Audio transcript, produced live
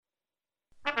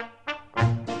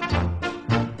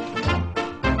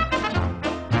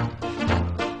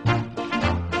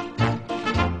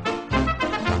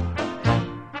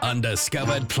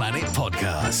Undiscovered Planet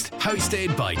podcast,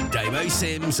 hosted by Damo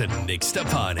Sims and Nick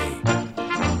Stepani.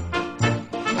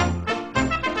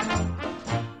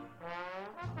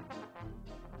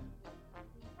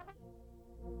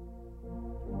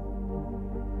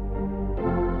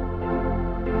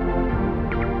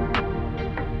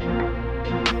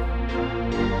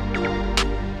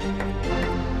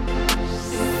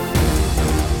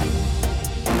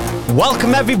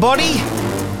 Welcome everybody.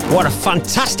 What a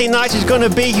fantastic night it's going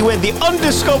to be with the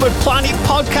Undiscovered Planet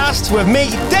podcast with me,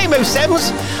 Damo Sims,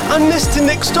 and Mr.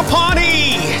 Nick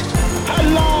Stepani.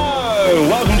 Hello,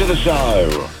 welcome to the show.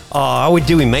 Oh, how are we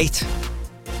doing, mate?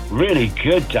 Really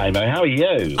good, Damo. How are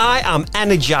you? I am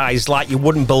energised like you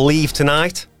wouldn't believe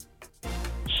tonight.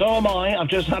 So am I. I've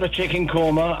just had a chicken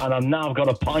korma and I've now got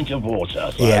a pint of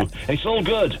water. So Yeah. It's all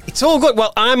good. It's all good.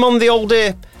 Well, I'm on the old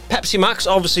Pepsi Max.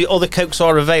 Obviously, other Cokes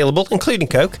are available, including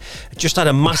Coke. Just had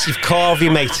a massive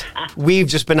carvery, mate. We've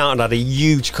just been out and had a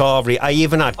huge carvery. I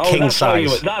even had king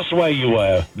size. That's where you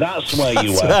were. That's where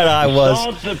you were. That's where I was.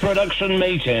 Start the production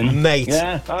meeting. Mate.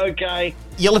 Yeah, okay.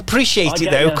 You'll appreciate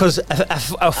it, though, you. because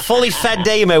a fully fed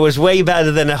Damo is way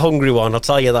better than a hungry one, I'll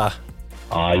tell you that.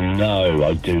 I know.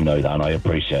 I do know that, and I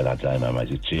appreciate that, Damo,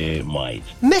 mate. Cheers, mate.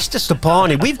 Mr.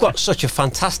 Stepani, we've got such a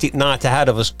fantastic night ahead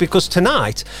of us because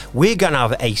tonight we're going to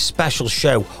have a special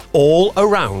show all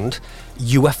around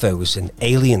UFOs and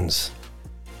aliens.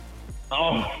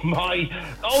 Oh, my...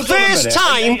 Hold First on a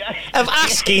time minute. of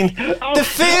asking, the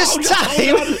first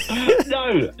time.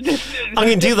 No. I'm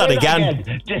going to do that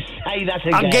again. Just say that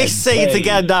again. I'm going to say it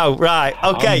again now. Right,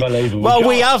 okay. Unbelievable.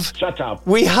 Well, Shut up.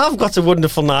 we have got a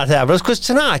wonderful night ahead of us because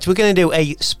tonight we're going to do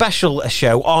a special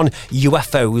show on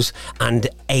UFOs and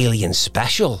Alien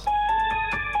Special.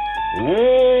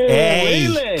 Ooh, Hey,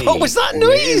 really? what was that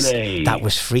noise? Really? That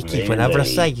was freaky. Really? Whenever I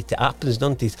say it, it happens,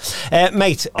 doesn't it?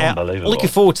 Mate, Unbelievable. looking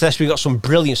forward to this. We've got some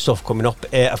brilliant stuff coming up.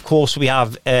 Of course, we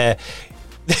have the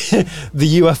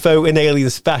UFO and Alien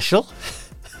Special.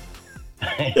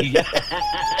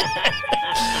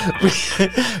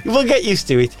 We'll get used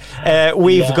to it.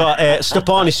 We've got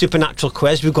Stepani's Supernatural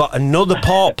Quiz. We've got another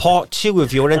part 2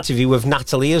 of your interview with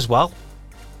Natalie as well.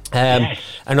 Yes.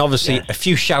 And obviously a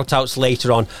few shout outs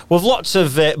later on with lots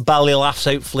of belly laughs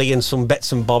hopefully and some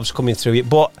bits and bobs coming through it,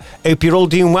 but hope you're all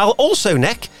doing well. Also,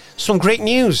 Nick, some great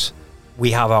news.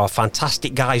 We have our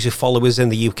fantastic guys who follow us in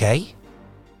the UK.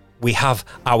 We have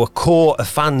our core of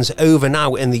fans over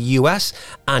now in the US,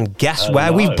 and guess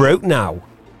where we've broke now?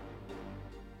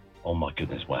 Oh my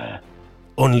goodness, where?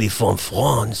 Only from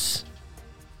France.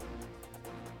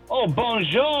 Oh,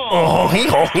 bonjour. Oh,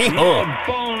 hee-haw, hee-haw. Oh,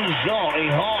 bonjour.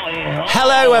 Hee-haw, hee-haw.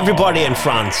 Hello everybody in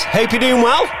France. Hope you're doing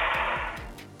well.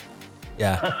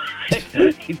 Yeah.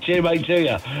 Cheer, mate, to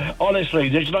you. Honestly,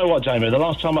 did you know what, Jamie? The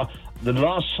last time I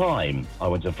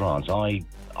went to France,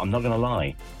 I'm not going to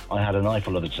lie, I had an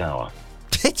eyeful of the tower.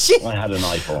 Did you? I had an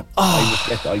eyeful. Oh.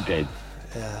 Yes, I did.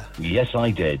 Yeah. Yes, I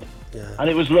did. Yeah. And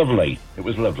it was lovely. It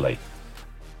was lovely.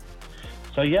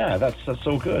 So, yeah, that's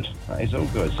all good. That is all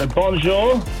good. So,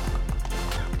 bonjour.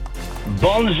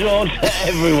 Bonjour to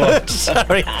everyone.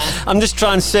 Sorry, I'm just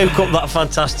trying to soak up that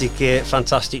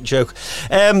fantastic joke.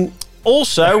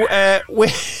 Also,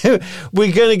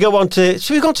 we're going to go on to...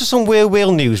 Should we go on to some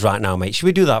wheel news right now, mate? Should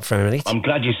we do that for a minute? I'm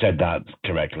glad you said that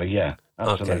correctly, yeah.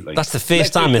 Absolutely. Okay. That's the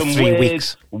first time Let's in do 3 some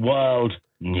weeks. weird world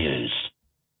news.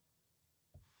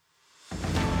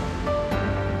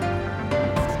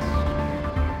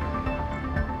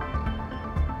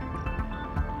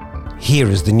 Here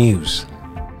is the news.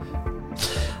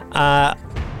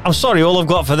 I'm sorry, all I've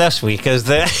got for this week is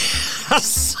the...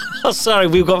 Sorry,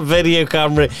 we've got video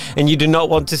camera and you do not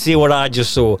want to see what I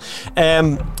just saw.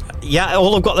 Yeah,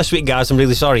 all I've got this week, guys, I'm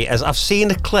really sorry, is I've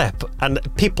seen a clip and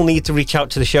people need to reach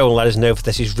out to the show and let us know if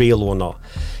this is real or not.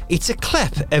 It's a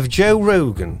clip of Joe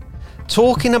Rogan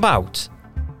talking about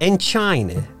in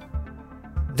China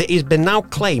that has been now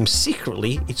claimed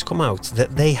secretly, it's come out,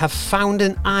 that they have found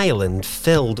an island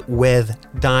filled with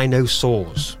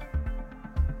dinosaurs.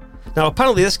 Now,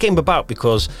 apparently this came about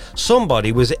because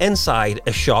somebody was inside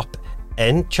a shop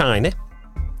in China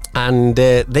and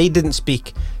they didn't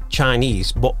speak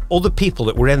Chinese, but other people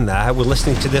that were in there were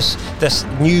listening to this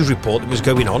news report that was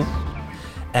going on,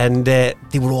 and they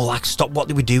were all like, stop what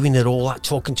they were doing, they're all like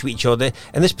talking to each other,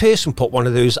 and this person put one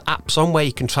of those apps on where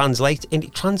you can translate, and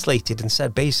it translated and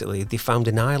said basically they found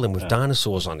an island with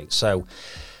dinosaurs on it. So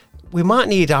we might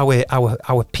need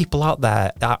our people out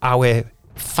there, our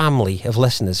family of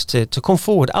listeners to come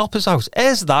forward, help us out.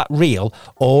 Is that real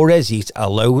or is it a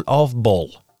load of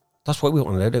bull? That's what we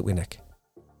want to know, don't we, Nick?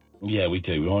 Yeah, we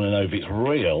do. We want to know if it's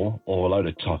real or a load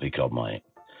of toffee cob, mate.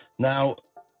 Now,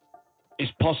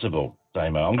 it's possible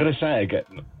Damo. I'm going to say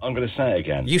it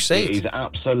again. You say it.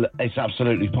 It's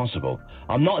absolutely possible.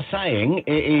 I'm not saying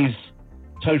it is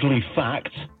totally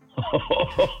fact.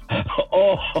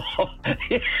 or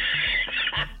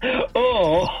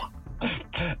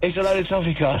it's a load of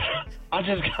toffee cards. I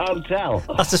just can't tell.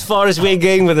 That's as far as we're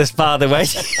going with this, by the way.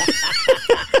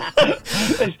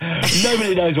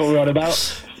 Nobody knows what we're on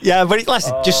about. Yeah, but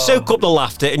listen, just soak up the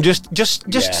laughter and just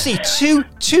see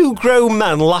two grown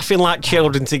men laughing like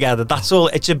children together. That's all.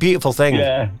 It's a beautiful thing.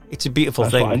 Yeah, it's a beautiful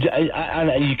thing. Right.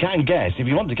 And you can guess, if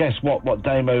you want to guess what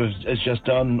Damo has just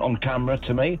done on camera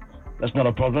to me. That's not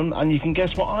a problem. And you can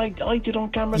guess what I did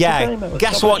on camera today. Yeah,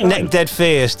 guess what Nick did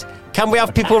first. Can we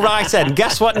have people write in?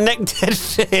 Guess what Nick did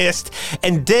first?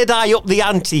 And did I up the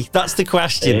ante? That's the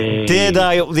question. Did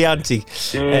I up the ante?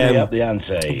 Did I up the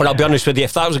ante? But I'll be honest with you,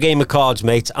 if that was a game of cards,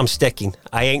 mate, I'm sticking.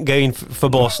 I ain't going for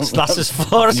busts. That's as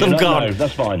far as I'm going. No,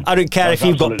 that's fine. I don't care if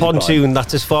you've got pontoon. Fine.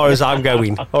 That's as far as I'm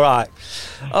going. All right.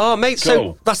 Oh, mate,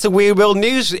 cool. So that's the weird world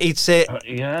news. It's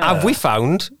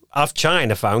Have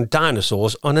China found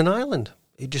dinosaurs on an island?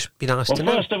 It'd just be nice to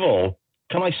know. Well, first of all,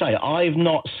 can I say, I've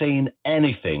not seen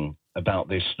anything about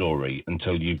this story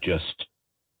until you've just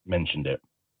mentioned it.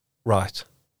 Right.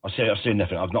 I've seen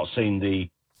nothing. I've not seen the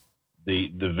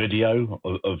video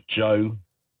of Joe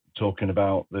talking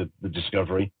about the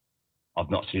discovery. I've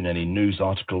not seen any news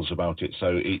articles about it,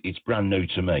 so it's brand new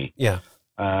to me. Yeah.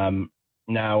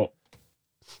 Now,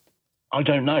 I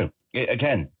don't know.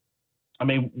 Again, I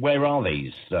mean, where are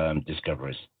these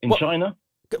discoveries? In China?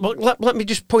 Well, let me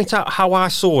just point out how I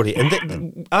saw it.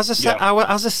 And as I said,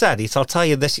 I'll tell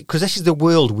you this, because this is the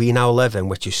world we now live in,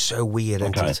 which is so weird,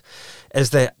 isn't it? Is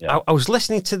that I was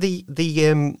listening to this,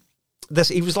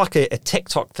 it was like a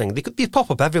TikTok thing. They pop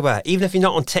up everywhere. Even if you're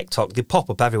not on TikTok, they pop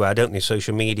up everywhere, don't they?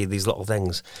 Social media, these little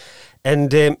things.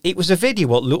 And it was a video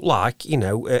what looked like,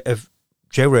 of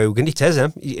Joe Rogan. It is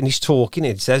him, and he's talking,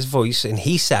 and it says voice, and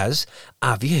he says,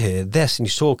 have you heard this? And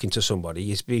he's talking to somebody,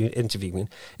 he's been interviewing,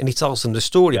 and he tells them the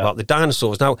story about the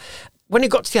dinosaurs. Now, when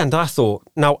it got to the end, I thought,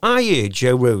 now I heard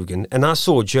Joe Rogan, and I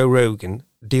saw Joe Rogan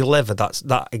deliver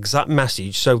that exact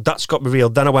message, so that's got me real.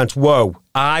 Then I went, whoa.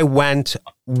 Are you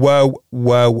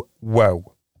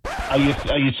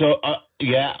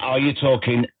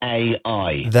talking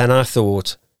AI? Then I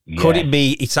thought, could it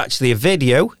be it's actually a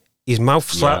video? His mouth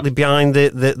slightly behind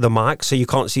the mic, so you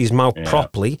can't see his mouth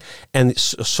properly, and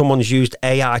someone's used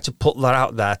AI to put that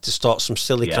out there to start some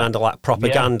silly kind of like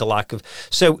propaganda,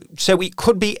 so it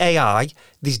could be AI.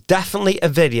 There's definitely a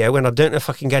video, and I don't know if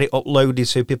I can get it uploaded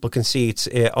so people can see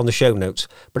it on the show notes.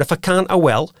 But if I can't, I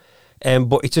will.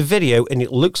 But it's a video, and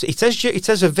it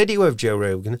says a video of Joe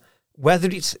Rogan. Whether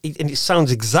and it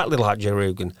sounds exactly like Joe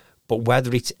Rogan. But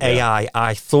whether it's AI,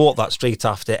 I thought that straight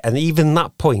after. And even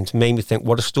that point made me think,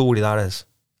 what a story that is.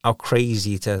 How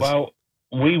crazy it is. Well,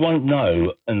 we won't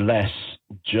know unless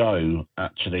Joe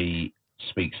actually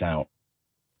speaks out.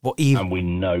 And we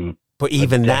know. But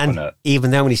even then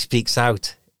when he speaks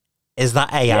out, is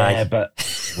that AI? Yeah, but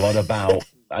what about...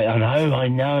 I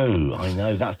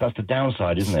know. That's the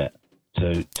downside, isn't it,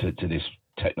 to this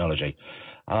technology?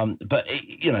 But,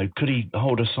 could he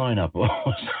hold a sign up or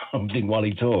something while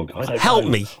he talks? I don't Help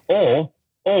know. Me. Or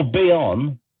be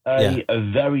on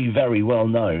a very, very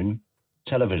well-known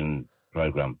television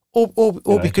program. Or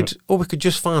we could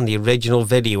just find the original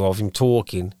video of him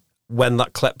talking when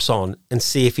that clip's on and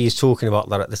see if he's talking about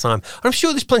that at the time. And I'm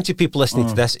sure there's plenty of people listening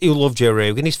to this who love Joe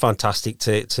Rogan. He's fantastic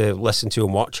to listen to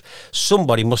and watch.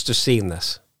 Somebody must have seen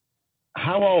this.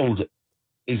 How old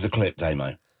is the clip,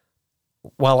 Damo?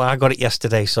 Well, I got it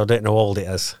yesterday, so I don't know how old it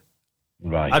is.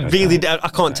 Right. I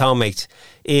can't tell, mate.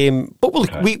 But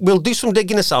we'll do some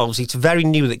digging ourselves. It's very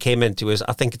new that came into us.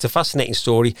 I think it's a fascinating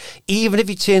story. Even if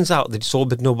it turns out that it's all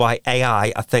been done by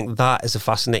AI, I think that is a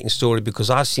fascinating story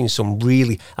because I've seen some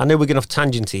really... I know we're going off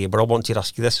tangent here, but I wanted to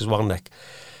ask you this as well, Nick.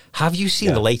 Have you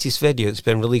seen the latest video that's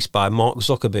been released by Mark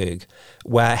Zuckerberg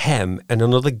where him and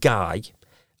another guy...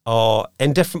 are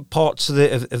in different parts of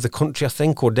the country, I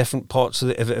think, or different parts of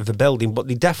the building, but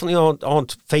they definitely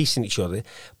aren't facing each other.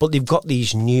 But they've got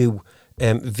these new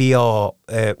VR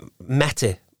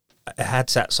Meta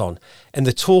headsets on, and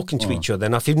they're talking to each other.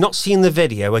 And if you've not seen the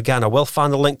video, again, I will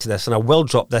find the link to this, and I will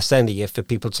drop this in here for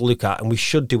people to look at, and we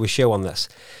should do a show on this.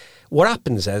 What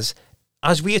happens is,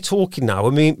 as we are talking now,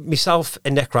 I mean, myself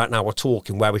and Nick right now are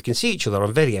talking where we can see each other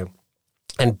on video.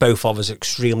 And both of us are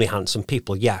extremely handsome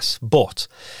people, yes. But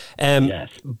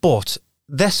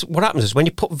this, what happens is when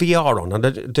you put VR on, and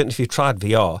I don't know if you've tried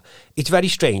VR, it's very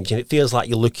strange and it feels like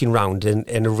you're looking around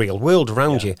in a real world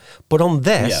around you. But on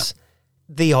this,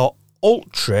 they are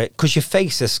ultra, because your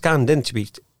face is scanned into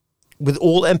it with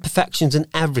all imperfections and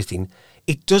everything.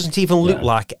 it doesn't even look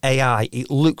like AI. It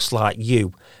looks like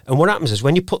you. And what happens is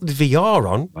when you put the VR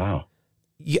on,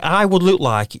 I would look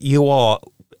like your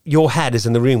head is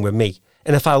in the room with me.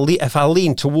 And if I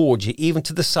lean towards you, even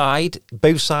to the side,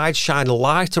 both sides, shine a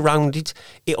light around it,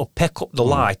 it'll pick up the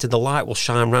light and the light will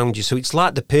shine around you. So it's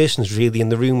like the person's really in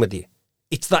the room with you.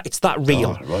 It's that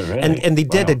real. Oh, right, really? And they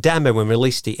did a demo and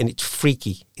released it, and it's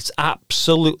freaky. It's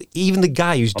absolutely, even the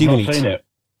guy who's doing it.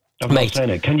 I've not seen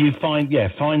it. Can you find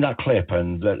that clip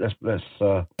and let's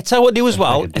it's how I do as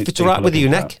well. If it's all right with you,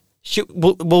 Nick,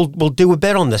 we'll do a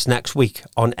bit on this next week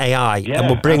on AI, and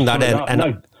we'll bring that in.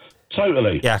 No,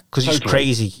 totally. Yeah, because it's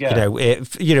crazy. Yeah.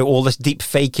 All this deep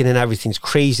faking and everything's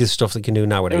crazy stuff they can do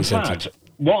nowadays. In fact,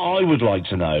 what I would like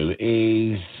to know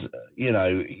is,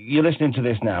 you're listening to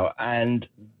this now, and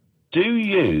are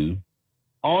you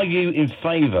in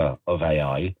favour of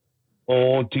AI,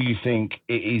 or do you think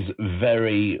it is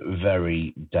very,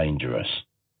 very dangerous?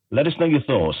 Let us know your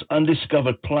thoughts.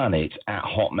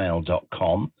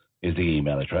 undiscoveredplanet@hotmail.com is the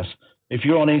email address. If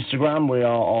you're on Instagram, we are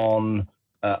on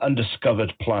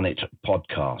Undiscovered Planet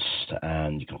Podcast,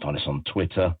 and you can find us on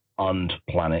Twitter,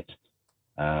 Planet,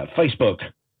 Facebook,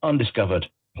 Undiscovered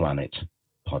Planet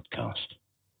Podcast.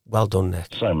 Well done,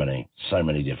 Nick. So many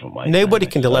different ways. Nobody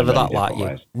can deliver that like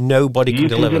you. Nobody can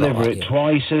deliver that like you. You can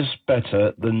deliver it twice as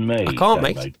better than me. I can't,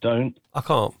 mate. Don't. I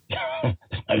can't. There's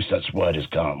no such word as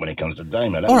can't when it comes to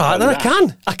Damon. All right, then I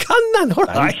can. I can then. All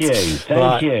right.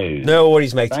 Thank you. No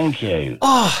worries, mate. Thank you.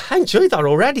 Oh, I enjoyed that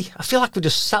already. I feel like we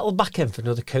just settled back in for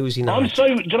another cozy night.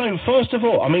 First of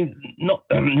all, I mean, not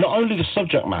only the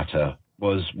subject matter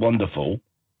was wonderful,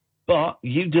 but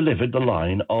you delivered the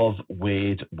line of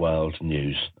Weird World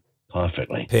News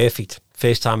perfectly. Perfect.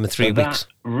 First time in 3 weeks. That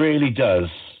really does,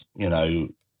 you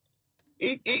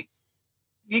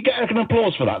get an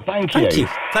applause for that. Thank you.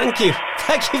 Thank you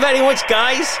very much,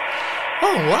 guys.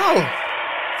 Oh, wow.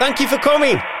 Thank you for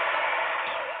coming.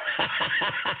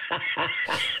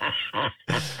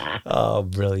 Oh,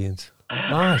 brilliant.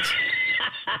 Right.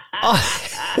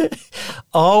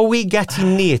 Are we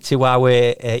getting near to our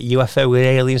UFO with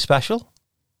alien special?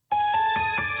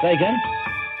 Say again?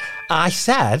 I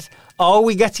said, are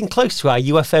we getting close to our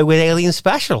UFO with alien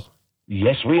special?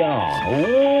 Yes, we are.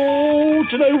 Oh,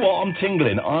 do you know what? I'm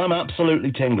tingling. I'm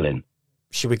absolutely tingling.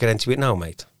 Should we get into it now,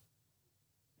 mate?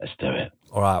 Let's do it.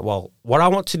 All right. Well, what I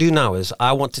want to do now is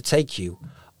I want to take you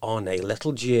on a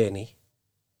little journey,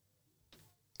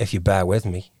 if you bear with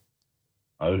me.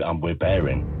 Oh, and we're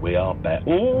bearing. We are bearing.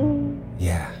 Oh.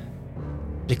 Yeah.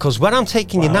 Because where I'm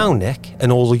taking you now, Nick,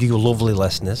 and all of you lovely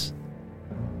listeners,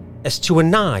 is to a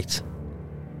night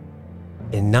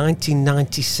in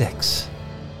 1996,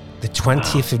 the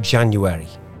 20th of January.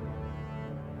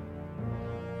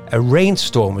 A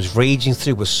rainstorm was raging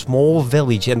through a small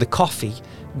village in the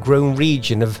coffee-grown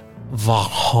region of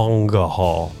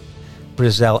Vangaha,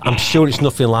 Brazil. I'm sure it's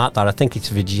nothing like that. I think it's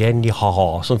Virginia,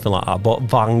 something like that, but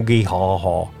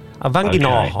Vangaha.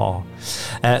 Vanginaha.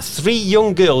 3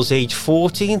 young girls aged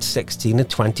 14, 16 and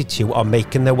 22 are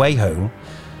making their way home,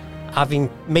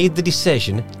 having made the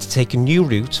decision to take a new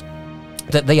route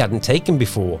that they hadn't taken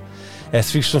before,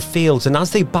 through some fields. And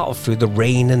as they battle through the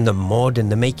rain and the mud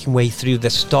and they're making way through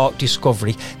this stark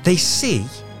discovery, they see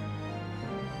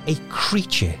a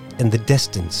creature in the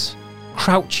distance,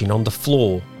 crouching on the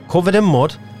floor, covered in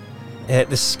mud.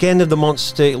 The skin of the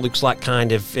monster, it looks like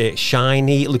kind of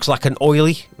shiny. It looks like an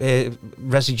oily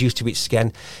residue to its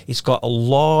skin. It's got a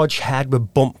large head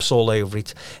with bumps all over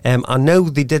it. I know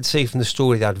they did say from the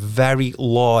story they had very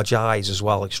large eyes as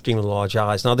well, extremely large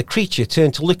eyes. Now, the creature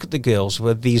turned to look at the girls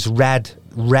with these red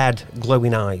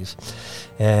glowing eyes.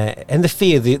 In the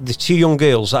fear, the 2 young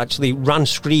girls actually ran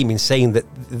screaming, saying that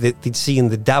they'd seen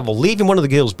the devil, leaving one of the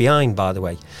girls behind, by the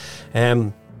way.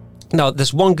 Now,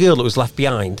 there's one girl that was left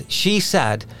behind. She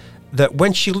said that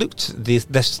when she looked, this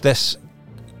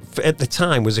at the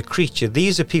time was a creature.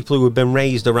 These are people who had been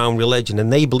raised around religion,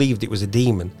 and they believed it was a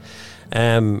demon.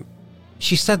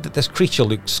 She said that this creature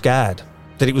looked scared,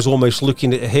 that it was almost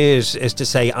looking at hers as to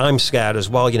say, I'm scared as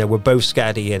well, we're both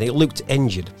scared here, and it looked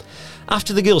injured.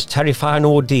 After the girl's terrifying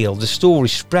ordeal, the story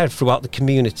spread throughout the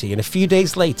community, and a few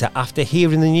days later, after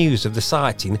hearing the news of the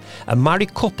sighting, a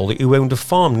married couple who owned a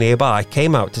farm nearby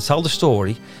came out to tell the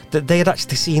story that they had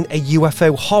actually seen a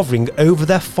UFO hovering over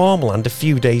their farmland a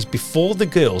few days before the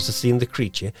girls had seen the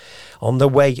creature on their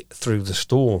way through the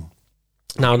storm.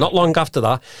 Now, not long after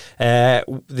that,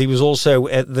 there was also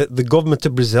the government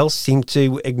of Brazil seemed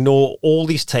to ignore all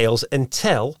these tales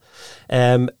until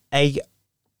a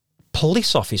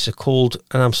police officer called,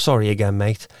 and I'm sorry again,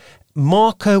 mate,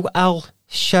 Marco Al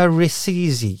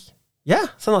Sharisizi. Yeah, I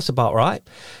think that's about right.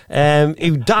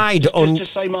 Who died on...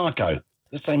 Just say Marco.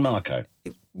 Let's say Marco.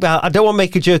 Well, I don't want to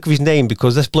make a joke of his name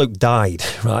because this bloke died,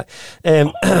 right?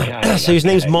 So his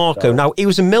name's Marco. Sorry. Now, he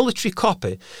was a military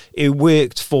copper who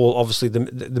worked for, obviously,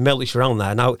 the military around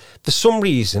there. Now, for some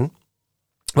reason,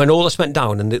 when all this went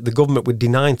down and the government were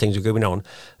denying things were going on,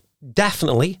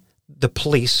 definitely the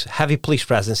police, heavy police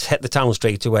presence, hit the town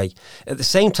straight away. At the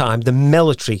same time, the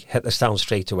military hit the town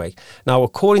straight away. Now,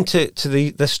 according to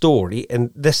the story,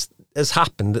 and this has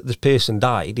happened, that this person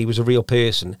died, he was a real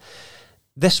person.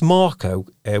 This Marco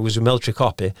was a military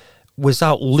copper, was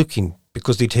out looking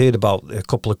because they'd heard about a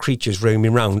couple of creatures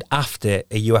roaming around after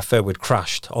a UFO had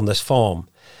crashed on this farm.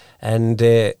 And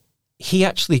he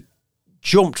actually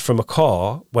jumped from a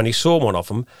car when he saw one of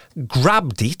them,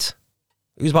 grabbed it.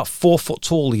 He was about 4 foot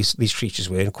tall, these creatures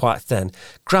were, and quite thin.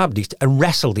 Grabbed it and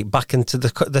wrestled it back into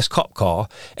this cop car,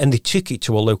 and they took it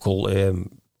to a local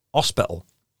hospital.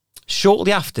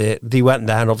 Shortly after, they went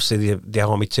there, and obviously the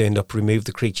army turned up, removed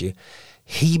the creature.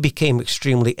 He became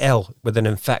extremely ill with an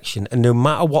infection, and no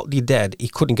matter what they did, he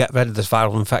couldn't get rid of this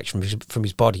viral infection from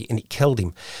his body, and it killed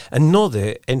him.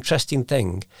 Another interesting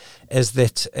thing is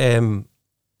that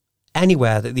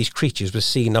anywhere that these creatures were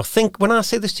seen, now think, when I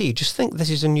say this to you, just think this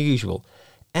is unusual.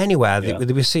 Anywhere that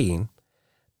they were seen,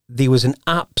 there was an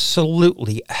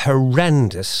absolutely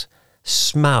horrendous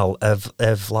smell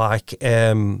of like,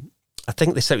 I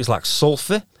think they said it was like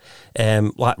sulphur,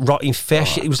 like rotting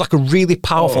fish. It was like a really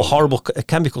powerful, horrible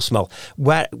chemical smell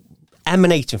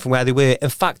emanating from where they were. In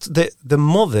fact, the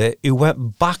mother who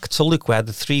went back to look where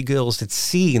the 3 girls had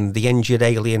seen the injured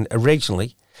alien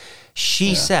originally,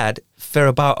 she said for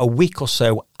about a week or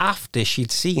so after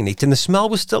she'd seen it, and the smell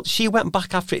was still, she went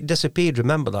back after it disappeared,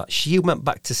 remember that? She went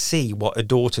back to see what her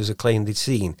daughters had claimed they'd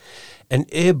seen.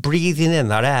 And her breathing in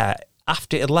that air,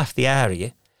 after it had left the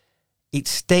area, it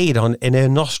stayed on in her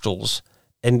nostrils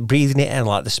and breathing it in,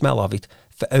 like the smell of it,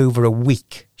 for over a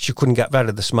week. She couldn't get rid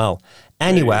of the smell.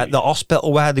 Anyway, the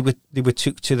hospital where they were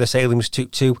took to, this alien was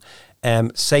took to,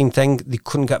 same thing, they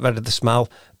couldn't get rid of the smell.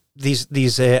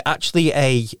 These actually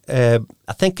I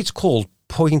think it's called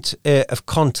point of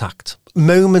contact,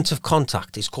 moment of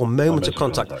contact. It's called moment of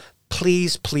contact.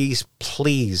 Please, please,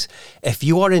 please, if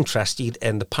you are interested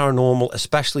in the paranormal,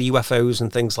 especially UFOs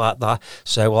and things like that,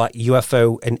 so like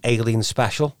UFO and Alien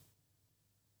Special.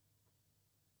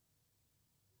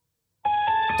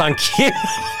 Thank you.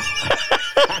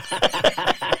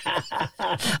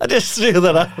 I just threw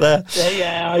that up there.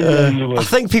 Yeah, I know you would. I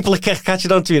think people are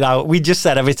catching on to it now. We just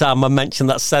said every time I mentioned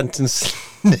that sentence,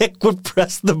 Nick would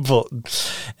press the button.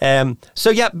 So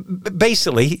yeah,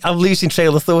 basically, I'm losing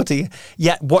trail of thought here.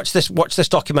 Yeah, watch this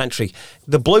documentary.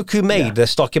 The bloke who made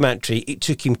this documentary, it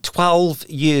took him 12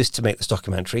 years to make this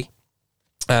documentary.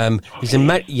 He's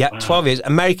 12 years,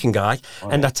 American guy.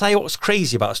 Wow. And I tell you what's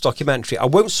crazy about this documentary. I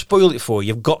won't spoil it for you.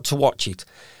 You've got to watch it.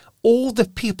 All the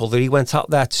people that he went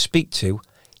out there to speak to,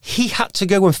 he had to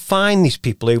go and find these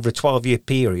people over a 12-year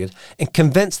period and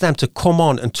convince them to come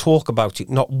on and talk about it.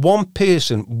 Not one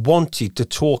person wanted to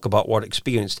talk about what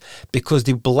experienced because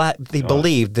they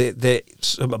believed that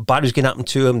bad was going to happen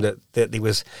to them, that there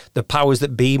was the powers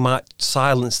that be might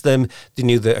silence them. They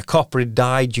knew that a copper had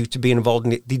died due to being involved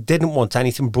in it. They didn't want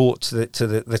anything brought to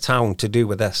the town to do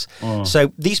with this.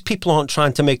 So these people aren't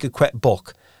trying to make a quick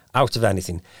buck out of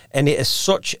anything, and it is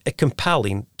such a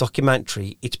compelling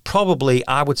documentary. It's probably,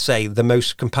 I would say, the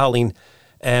most compelling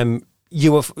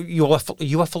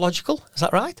ufological, is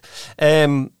that right,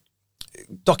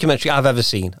 documentary I've ever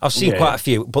seen. I've seen quite a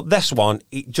few, but this one,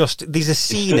 there's a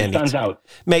scene in it, stands out,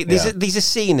 mate. There's a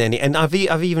scene in it, and I've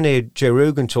even heard Joe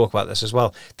Rogan talk about this as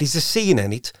well. There's a scene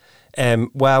in it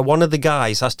where one of the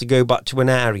guys has to go back to an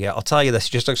area. I'll tell you this,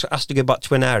 just has to go back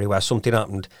to an area where something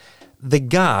happened. The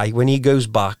guy, when he goes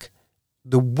back,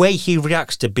 the way he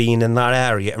reacts to being in that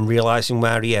area and realising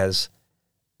where he is,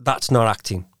 that's not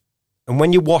acting. And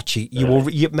when you watch it,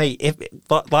 mate,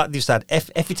 like you said,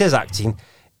 if it is acting,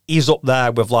 he's up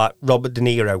there with like Robert De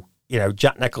Niro,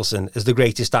 Jack Nicholson as the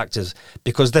greatest actors,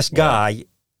 because this guy,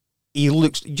 he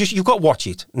looks, you've got to watch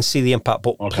it and see the impact,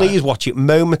 but please watch it,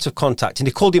 Moment of Contact. And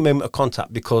they called it Moment of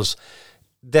Contact because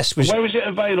this was... Where is it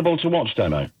available to watch,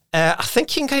 Demo? I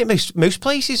think you can get it most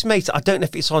places, mate. I don't know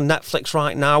if it's on Netflix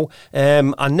right now.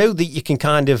 I know that you can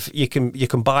you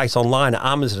can buy it online at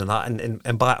Amazon and that,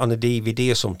 and buy it on a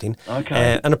DVD or something.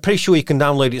 Okay. And I'm pretty sure you can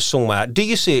download it somewhere. Do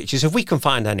your searches. If we can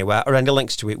find anywhere or any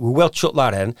links to it, we will chuck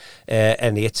that in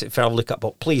if you have a look at.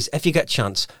 But please, if you get a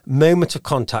chance, Moment of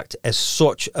Contact is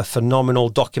such a phenomenal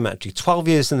documentary. 12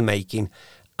 years in the making.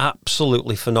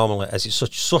 Absolutely phenomenal, as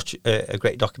it's such a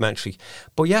great documentary.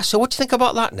 But yeah, so what do you think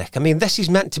about that, Nick? I mean, this is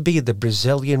meant to be the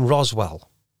Brazilian Roswell.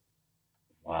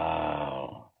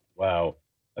 Wow.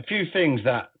 A few things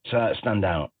that stand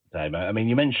out, Dave. I mean,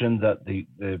 you mentioned that the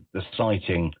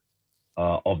sighting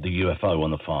of the UFO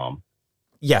on the farm.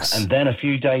 Yes. And then a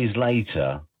few days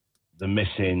later, the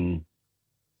missing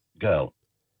girl.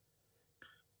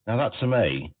 Now, that to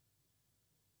me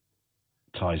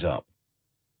ties up.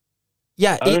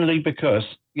 Yeah. Only because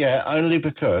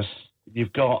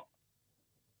you've got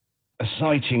a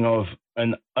sighting of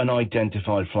an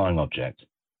unidentified flying object.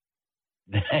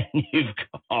 Then you've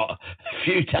got a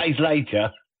few days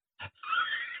later.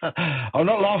 I'm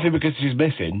not laughing because she's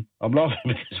missing. I'm laughing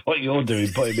because what you're doing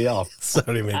is putting me off.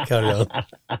 Sorry, mate. Carry on.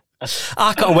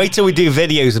 I can't wait till we do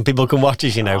videos and people can watch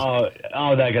us, you know.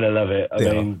 Oh, they're going to love it. I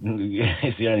mean,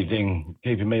 it's the only thing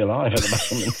keeping me alive at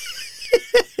the moment.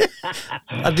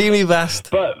 I do my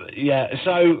best. But, yeah,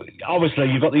 so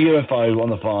obviously you've got the UFO on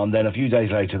the farm, then a few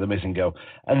days later the missing girl,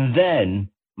 and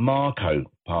then Marco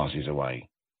passes away.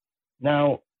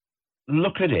 Now,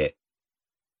 look at it.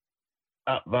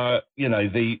 At the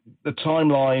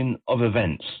timeline of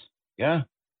events, yeah?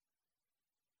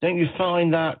 Don't you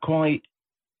find that quite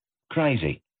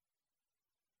crazy?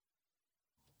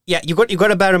 Yeah, you've got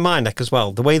to bear in mind, Nick, as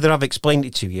well, the way that I've explained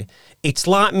it to you, it's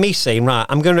like me saying, right,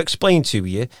 I'm going to explain to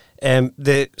you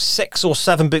the 6 or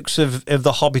 7 books of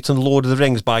The Hobbit and Lord of the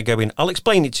Rings by going, I'll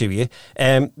explain it to you.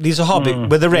 There's a Hobbit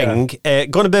with a ring,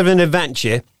 going a bit of an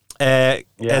adventure. In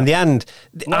the end,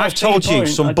 I've told you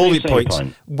some bullet points.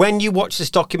 When you watch this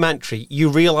documentary, you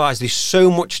realise there's so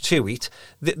much to it.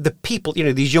 The people,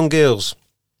 these young girls,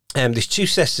 there's 2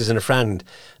 sisters and a friend,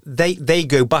 they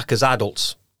go back as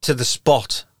adults to the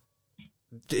spot.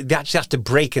 They actually have to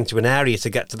break into an area to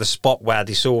get to the spot where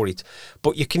they saw it.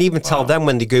 But you can even tell them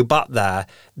when they go back there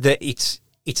that it's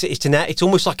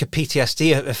almost like a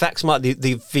PTSD effects. Like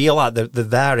they feel like they're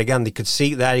there again. They could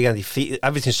see it there again. They feel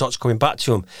everything starts coming back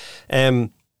to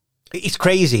them. It's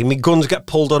crazy. I mean, guns get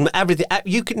pulled on. Everything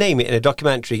you could name it in a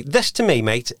documentary. This to me,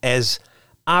 mate, is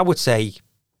I would say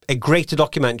a greater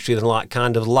documentary than like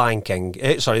kind of Lion King.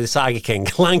 The Tiger King.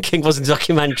 Lion King wasn't a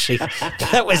documentary.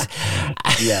 That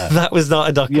was not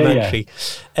a documentary.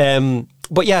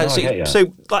 But yeah,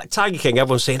 so like Tiger King,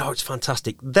 everyone's saying, "Oh, it's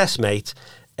fantastic." This, mate.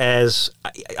 I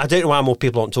don't know why more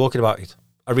people aren't talking about it.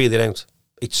 I really don't.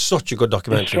 It's such a good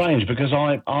documentary. It's strange because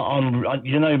I'm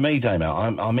you know me, Damo.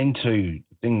 I'm into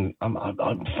things.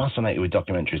 I'm fascinated with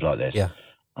documentaries like this. Yeah.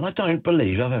 And I don't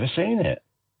believe I've ever seen it.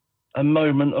 A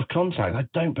moment of contact. I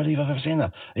don't believe I've ever seen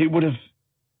that.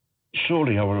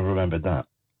 Surely I would have remembered that.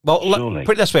 Well, put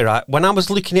it this way, right? When I was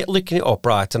looking it up,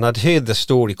 right, and I'd heard the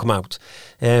story come out,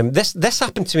 this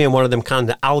happened to me in one of them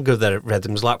kind of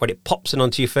algorithms, like when it pops in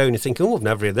onto your phone, you think, oh, I've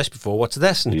never heard this before, what's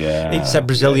this? And it said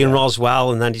Brazilian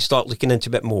Roswell, and then you start looking into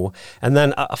a bit more. And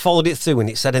then I followed it through, and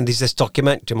it said, and there's this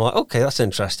documentary. I'm like, okay, that's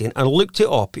interesting. And I looked it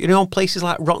up. On places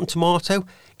like Rotten Tomato,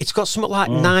 it's got something like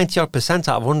 90%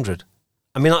 out of 100.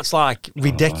 I mean, that's like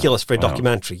ridiculous for a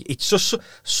documentary. It's just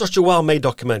such a well-made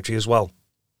documentary as well.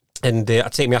 And I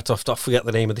take my hat off, I forget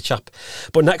the name of the chap.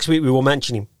 But next week we will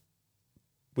mention him.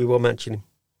 Well,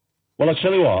 I'll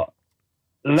tell you what.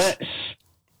 Let's,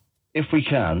 if we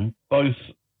can, both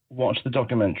watch the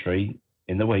documentary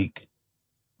in the week,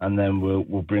 and then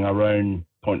we'll bring our own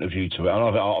point of view to it.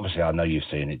 And obviously, I know you've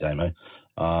seen it, Damo.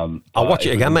 I'll watch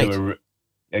it again, mate.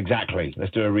 Exactly.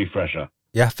 Let's do a refresher.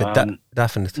 Yeah,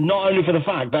 definitely. Not only for the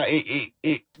fact that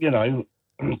it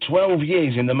 12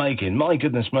 years in the making. My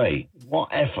goodness me, what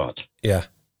effort! Yeah.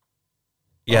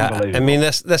 I mean,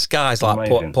 this guy's like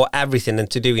put everything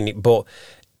into doing it, but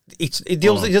the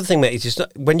other thing, mate, is just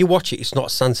not, when you watch it, it's not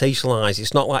sensationalised.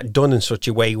 It's not like done in such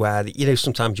a way where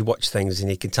sometimes you watch things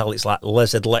and you can tell it's like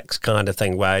lizard licks kind of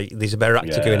thing where there's a better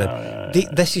actor going in.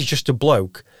 This is just a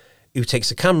bloke who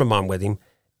takes a cameraman with him.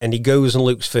 And he goes and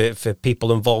looks for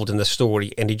people involved in the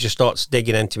story, and he just starts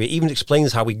digging into it. He even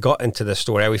explains how he got into the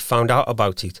story, how he found out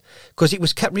about it, because it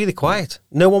was kept really quiet.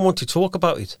 No one wanted to talk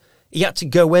about it. He had to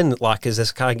go in like as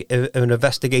this kind of an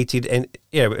investigated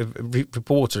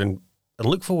reporter and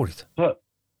look for it. But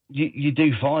you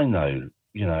do find though,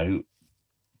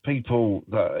 people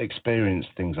that experience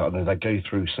things like that, they go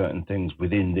through certain things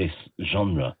within this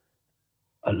genre.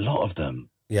 A lot of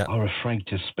them are afraid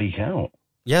to speak out.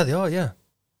 Yeah, they are. Yeah.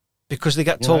 Because they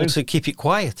get told to keep it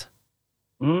quiet.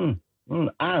 And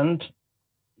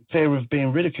fear of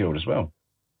being ridiculed as well.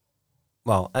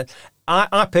 Well,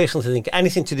 I personally think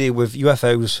anything to do with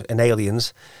UFOs and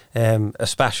aliens are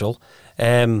special.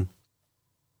 This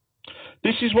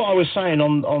is what I was saying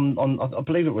on I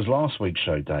believe it was last week's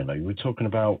show, Damo. We were talking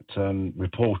about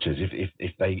reporters.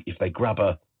 If they grab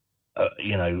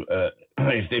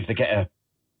if they get a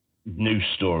news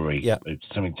story, it's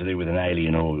something to do with an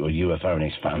alien or UFO, and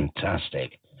it's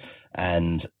fantastic,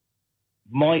 and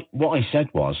what I said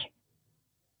was,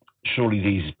 surely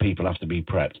these people have to be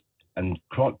prepped. And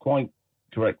quite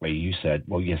correctly, you said,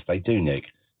 well, yes, they do, Nick.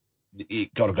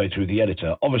 It got to go through the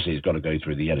editor. Obviously, it's got to go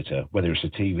through the editor, whether it's a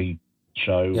TV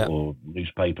show or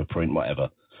newspaper, print, whatever.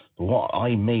 But what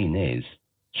I mean is,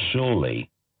 surely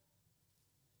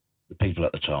the people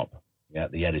at the top,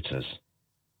 the editors,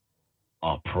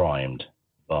 are primed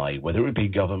by whether it be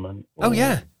government or,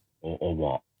 or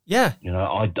what. Yeah. You know,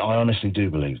 I honestly do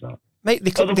believe that. Mate,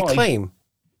 they claim...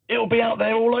 It'll be out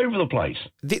there all over the place.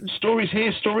 Stories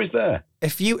here, stories there.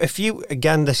 If you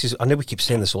again, this is, I know we keep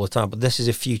saying this all the time, but this is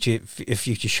a future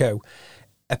show.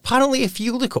 Apparently, if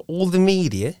you look at all the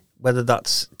media, whether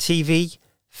that's TV,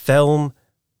 film,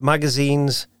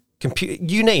 magazines, computer,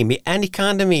 you name it, any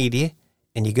kind of media,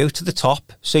 and you go to the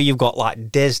top, so you've got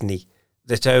like Disney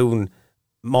that own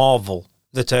Marvel,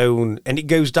 that own, and it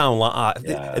goes down like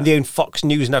that, and they own Fox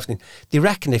News and everything. They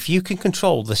reckon if you can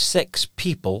control the 6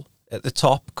 people at the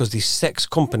top, because there's 6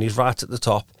 companies right at the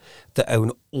top that own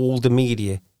all the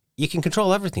media, you can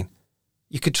control everything.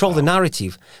 You control the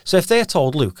narrative. So if they're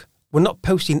told, look, we're not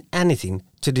posting anything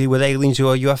to do with aliens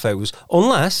or UFOs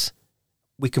unless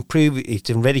we can prove it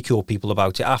and ridicule people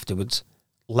about it afterwards,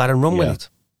 let them run with it.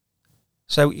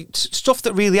 So it's stuff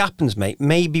that really happens, mate,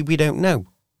 maybe we don't know.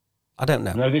 I don't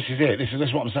know. No, this is it. This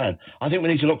is what I'm saying. I think we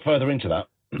need to look further into that.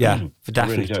 Yeah, for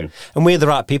definitely. Really do. And we're the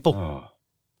right people.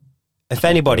 If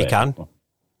anybody can.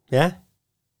 Yeah?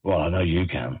 Well, I know you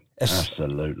can.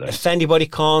 Absolutely. If anybody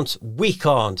can't, we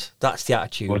can't. That's the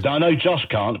attitude. Well, I know Josh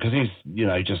can't because he's,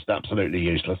 just absolutely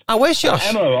useless. Oh, where's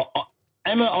Josh?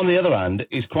 Emma, on the other hand,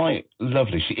 is quite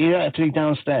lovely. She actually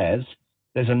downstairs.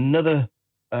 There's another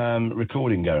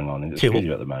recording going on in the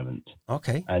studio at the moment.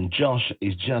 Okay. And Josh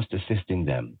is just assisting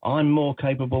them. I'm more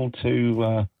capable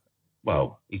to,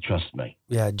 he trusts me.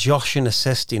 Yeah, Josh and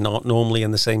assisting aren't normally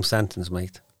in the same sentence,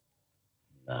 mate.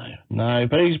 No,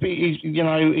 but he's getting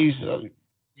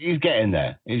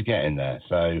there. He's getting there.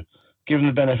 So give him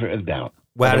the benefit of the doubt.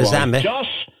 Whereas Emma? Josh?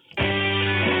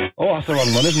 Oh, that's the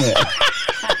wrong one, isn't it?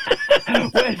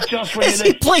 Where's Josh? Is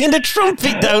he playing the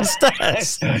trumpet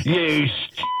downstairs? You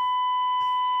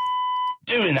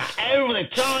doing that all the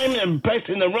time and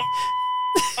pressing the wrong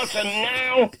button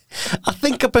now. I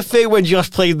think I prefer when Josh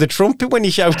played the trumpet when he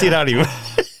shouted at him.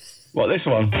 What, this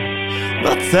one?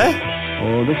 That's it.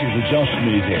 Oh, this is the Josh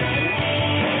music.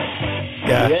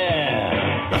 Yeah.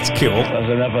 That's cool.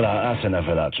 That's enough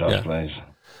of that, Josh, please.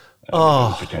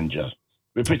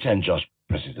 We pretend Josh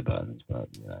presses the buttons, but,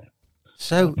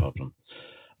 so, no problem.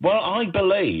 Well, I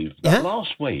believe that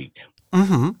last week,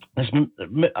 are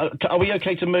we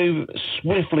okay to move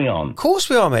swiftly on? Of course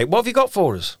we are, mate. What have you got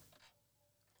for us?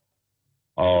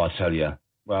 Oh, I tell you.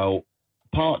 Well,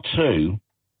 part 2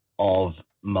 of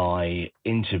my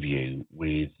interview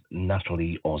with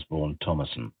Natalie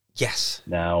Osborne-Thomason. Yes.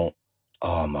 Now,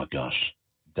 oh my gosh,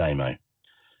 Damo.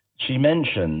 She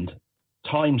mentioned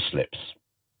time slips.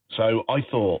 So I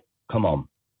thought, come on.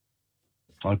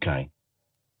 Okay.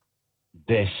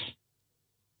 This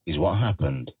is what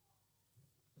happened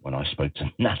when I spoke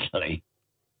to Natalie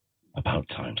about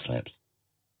time slips.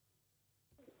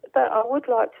 But I would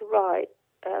like to write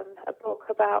a book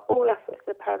about all aspects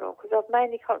of the paranormal, because I've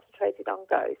mainly concentrated on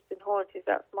ghosts and hauntings.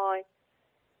 That's my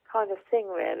kind of thing,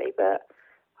 really. But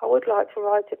I would like to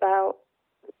write about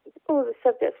all the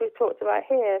subjects we've talked about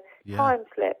here, time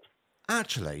slips.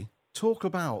 Actually, talk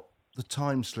about the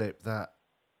time slip that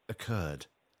occurred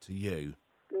to you.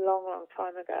 Long, long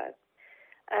time ago.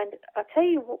 And I'll tell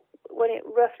you when it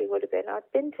roughly would have been.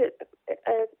 I'd been to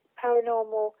a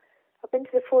paranormal, I've been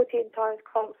to the 14 Times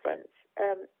conference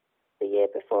the year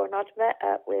before, and I'd met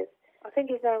up with, I think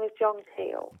his name was John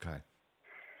Keel. Okay.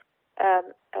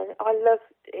 And I loved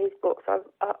his books. I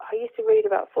used to read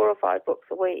about 4 or 5 books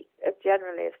a week,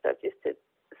 generally of stuff, just to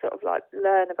sort of like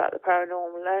learn about the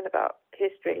paranormal, learn about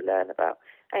history, learn about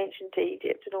ancient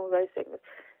Egypt and all those things.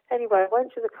 Anyway, I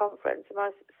went to the conference and I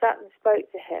sat and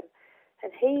spoke to him,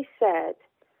 and he said,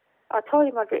 I told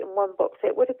him I'd written 1 book, so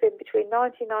it would have been between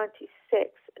 1996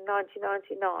 and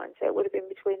 1999, so it would have been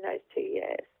between those 2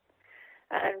 years.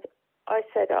 And I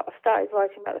said, I started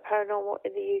writing about the paranormal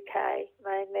in the UK,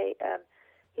 mainly.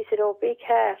 He said, oh, be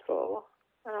careful.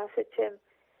 And I said to him,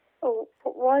 oh,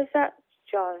 why is that,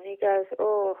 John? And he goes,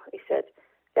 he said,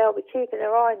 they'll be keeping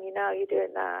their eye on you now you're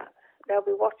doing that. They'll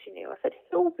be watching you. I said,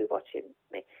 who'll be watching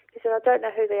me? He said, I don't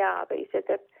know who they are, but he said,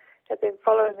 they've been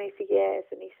following me for years.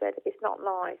 And he said, it's not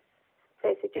nice. So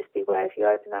he said, just beware, if you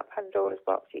open that Pandora's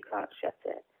box, you can't shut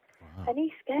it. Wow. And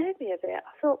he scared me a bit.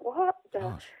 I thought, what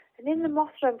the... And in the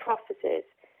Mothman prophecies,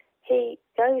 he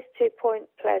goes to Point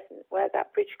Pleasant, where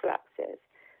that bridge collapses,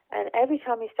 and every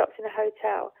time he stops in a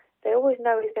hotel, they always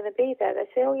know he's going to be there. They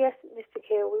say, "Oh yes, Mr.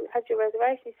 Keel, we had your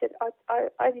reservation." He said, "I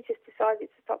only just decided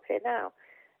to stop here now."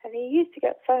 And he used to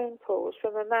get phone calls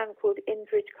from a man called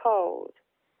Indrid Cold,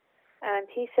 and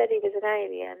he said he was an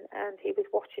alien, and he was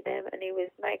watching him, and he was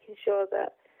making sure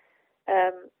that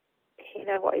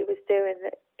what he was doing,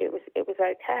 that it was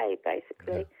okay,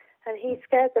 basically. Yeah. And he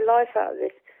scared the life out of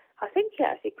this. I think he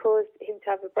actually caused him to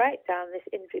have a breakdown, this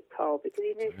Indrid Cole, because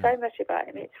he knew so much about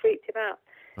him, it freaked him out.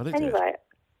 Well, anyway,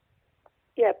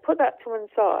 put that to one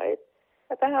side.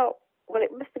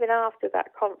 It must have been after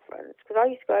that conference, because I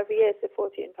used to go every year to the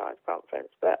 14 Times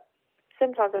conference, but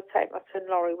sometimes I'd take my son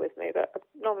Laurie with me, but I'd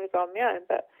normally go on my own.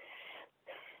 But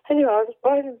anyway, I was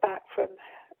driving back from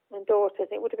my daughter's,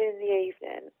 it would have been in the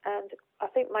evening, and I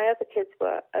think my other kids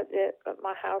were at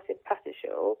my house in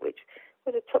Pattishall, which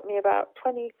would have took me about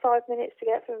 25 minutes to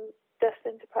get from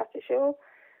Dustin to Pattishall.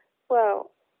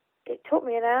 Well, it took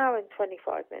me an hour and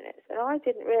 25 minutes, and I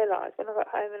didn't realise when I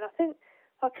got home, and I think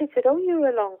my kids said, "Oh, you were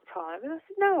a long time," and I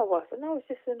said, "No, I wasn't. I was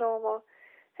just a normal."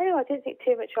 Anyway, I didn't think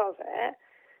too much of it,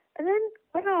 and then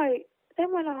when I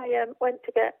went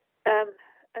to get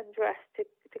undressed to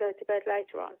go to bed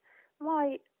later on,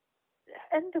 my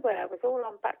underwear was all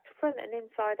on back to front and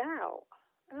inside out,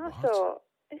 and I thought,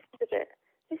 this is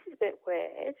a bit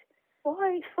weird.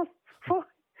 Why is my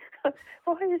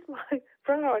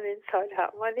bra on inside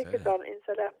out, my knickers on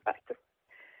inside out, back to front?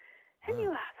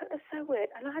 Anyway, I thought that's so weird,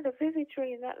 and I had a vivid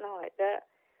dream that night that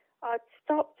I'd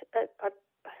stopped a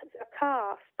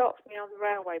car stopped me on the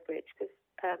railway bridge because,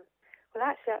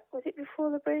 actually, was it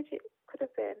before the bridge? It could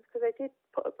have been, because they did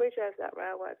put a bridge over that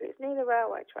railway, but it was near the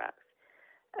railway tracks.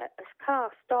 A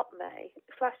car stopped me,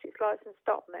 flashed its lights and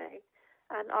stopped me,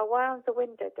 and I wound the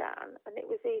window down, and it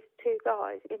was these two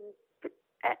guys in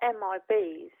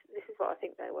MIBs. This is what I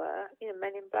think they were,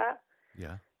 Men in Black.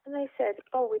 Yeah. And they said,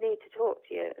 "Oh, we need to talk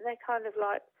to you." And they kind of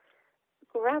like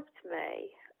grabbed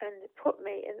me and put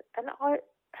me in, and I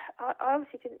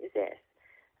obviously didn't resist.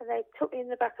 And they took me in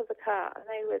the back of the car, and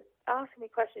they were asking me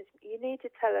questions. "You need to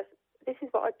tell us." This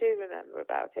is what I do remember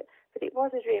about it, but it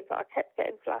was a dream. But I kept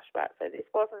getting flashbacks, so this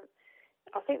wasn't.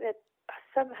 I think that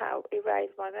somehow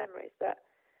erased my memories. But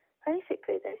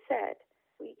basically, they said,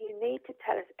 "You need to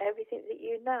tell us everything that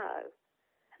you know."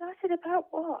 And I said,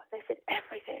 "About what?" They said,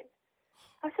 "Everything."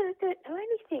 I said, "I don't know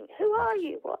anything. Who are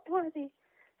you? What are these?"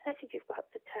 They said, "You've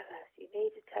got to tell us. You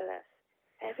need to tell us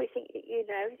everything that you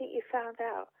know, everything you found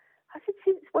out." I said,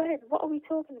 "Since when? What are we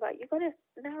talking about? You've got to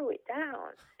narrow it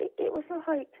down." It was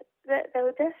like they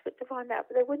were desperate to find out,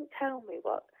 but they wouldn't tell me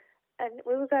what. And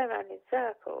we were going around in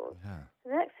circles. Yeah.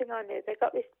 The next thing I knew, they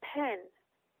got this pen.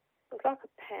 It was like a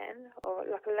pen or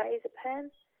like a laser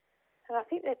pen. And I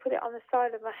think they put it on the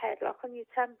side of my head, like on your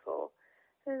temple.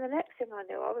 And then the next thing I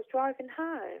knew, I was driving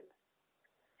home.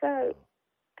 So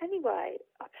anyway,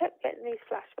 I kept getting these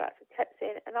flashbacks and kept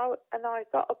seeing it. And I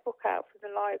got a book out from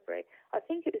the library. I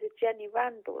think it was a Jenny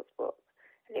Randall's book,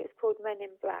 and it was called Men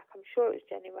in Black. I'm sure it was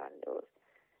Jenny Randall's.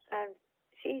 And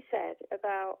she said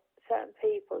about certain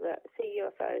people that see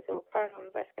UFOs or paranormal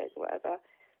investigators or whatever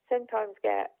sometimes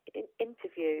get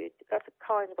interviewed. That's a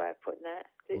kind way of putting it.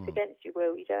 It's against your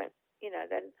will. You don't,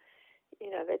 then,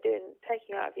 they're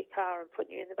taking you out of your car and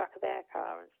putting you in the back of their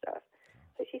car and stuff.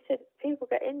 So she said people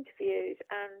get interviewed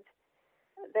and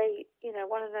they,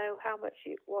 want to know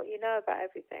what you know about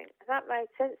everything. And that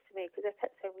made sense to me because they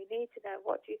kept saying, "We need to know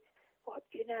what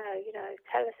you know,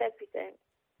 tell us everything."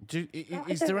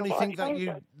 Is there anything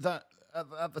that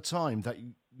at the time that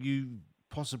you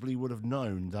possibly would have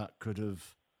known that could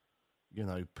have,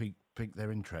 piqued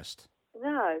their interest?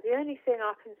 No, the only thing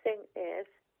I can think is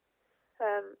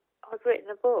I've written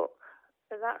a book,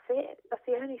 and that's it. That's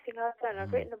the only thing I've done.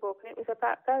 I've written a book, and it was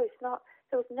about ghosts.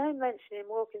 There was no mention in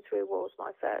Walking Through Walls,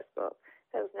 my first book.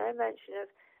 There was no mention of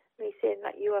me seeing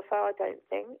that UFO. I don't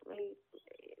think me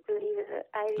believing that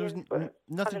aliens. There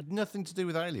was nothing to do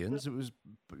with aliens. It was,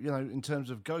 in terms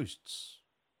of ghosts.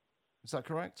 Is that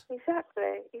correct?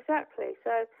 Exactly.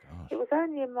 So It was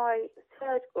only in my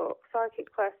third book,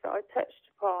 Psychic Quest, that I touched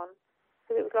upon,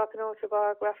 because it was like an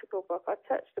autobiographical book. I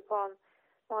touched upon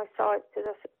my sights,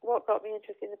 because what got me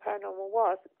interested in the paranormal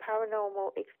was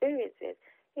paranormal experiences.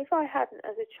 If I hadn't,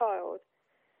 as a child,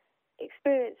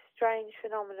 experienced strange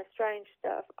phenomena, strange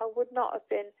stuff, I would not have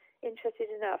been interested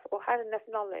enough or had enough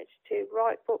knowledge to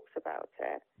write books about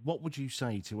it. What would you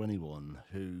say to anyone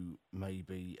who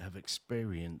maybe have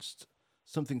experienced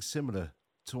something similar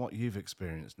to what you've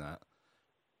experienced, Nat,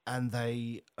 and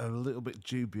they are a little bit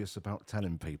dubious about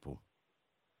telling people?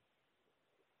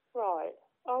 Right.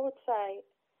 I would say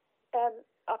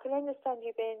I can understand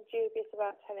you being dubious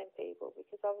about telling people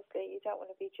because obviously you don't want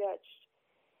to be judged.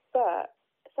 But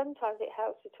sometimes it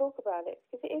helps to talk about it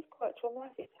because it is quite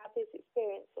traumatic to have these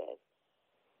experiences.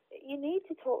 You need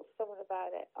to talk to someone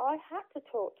about it. I had to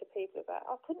talk to people about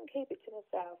it. I couldn't keep it to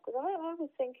myself because I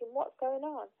was thinking, what's going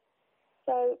on?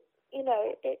 So, you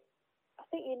know, I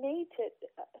think you need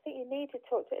to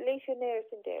talk to at least your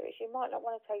nearest and dearest. You might not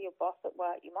want to tell your boss at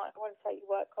work. You might not want to tell your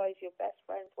work colleagues, your best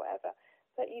friends, whatever.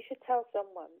 But you should tell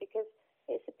someone because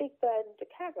it's a big burden to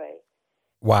carry.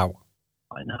 Wow.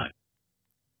 I know.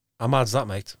 How mad's that,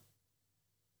 mate?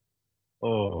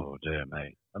 Oh dear,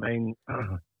 mate. I mean,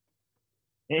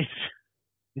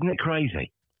 isn't it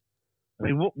crazy? I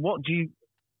mean, what do you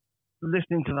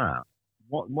listening to that?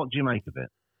 What do you make of it?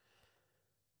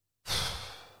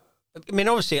 I mean,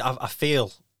 obviously, I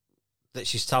feel that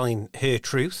she's telling her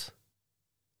truth.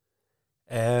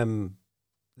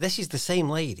 This is the same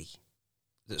lady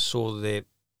that saw the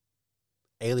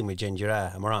alien with ginger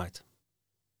hair. Am I right?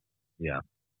 Yeah.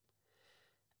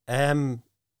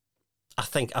 I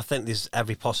think there's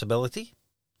every possibility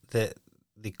that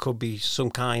there could be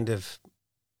some kind of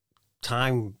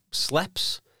time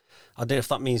slips. I don't know if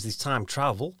that means there's time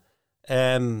travel.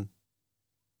 I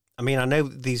mean, I know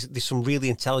there's some really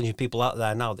intelligent people out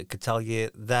there now that could tell you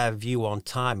their view on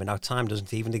time and how time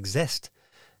doesn't even exist.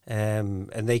 And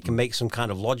they can make some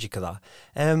kind of logic of that.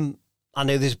 I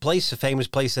know there's a famous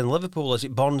place in Liverpool. Is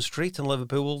it Bond Street in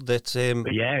Liverpool? That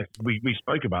yeah, we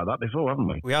spoke about that before, haven't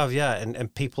we? We have, yeah.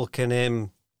 And people can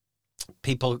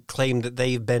people claim that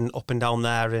they've been up and down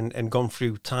there and gone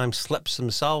through time slips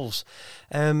themselves.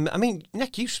 I mean,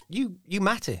 Nick, you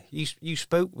met her. You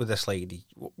spoke with this lady.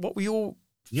 What were your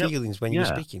feelings when you were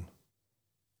speaking?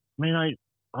 I mean,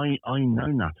 I know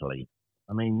Natalie.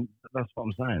 I mean, that's what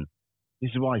I'm saying.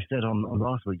 This is why I said on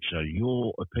last week's show,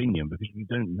 your opinion, because you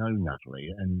don't know Natalie,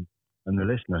 and the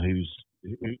listener who's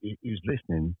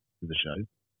listening to the show,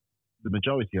 the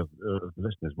majority of the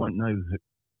listeners won't know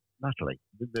Natalie.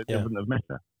 They wouldn't have met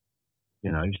her.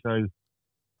 You know, so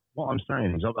what I'm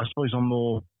saying is, I suppose I'm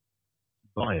more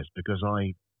biased because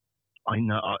I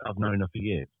know I've known her for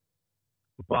years.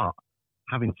 But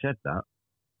having said that,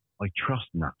 I trust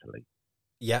Natalie.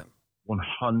 Yeah.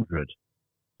 100%.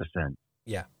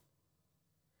 Yeah.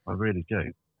 I really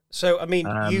do. So, I mean,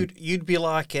 you'd be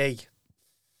like a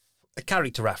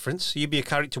character reference. You'd be a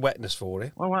character witness for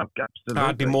it. Oh, absolutely.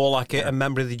 I'd be more like a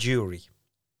member of the jury.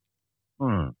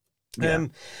 Yeah.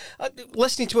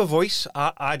 Listening to her voice,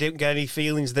 I don't get any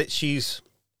feelings that she's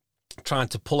trying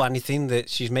to pull anything, that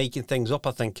she's making things up.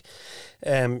 I think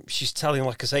she's telling,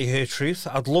 like I say, her truth.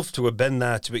 I'd love to have been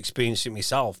there to experience it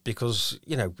myself because,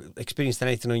 you know, experiencing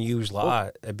anything unusual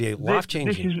like that, it'd be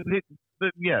life-changing.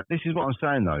 This is what I'm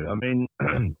saying, though. I mean,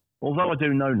 although I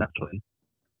do know Natalie,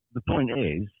 the point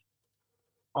is,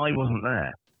 I wasn't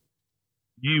there.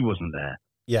 You wasn't there.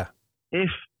 Yeah. If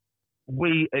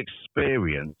we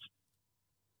experienced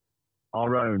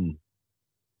our own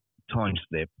time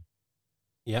slip,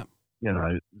 yeah, you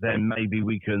know, then maybe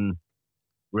we can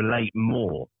relate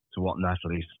more to what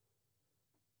Natalie's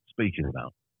speaking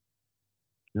about.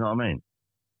 You know what I mean?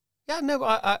 Yeah, no,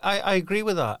 I agree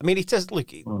with that. I mean, it does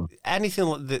look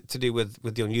anything to do with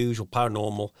the unusual,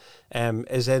 paranormal,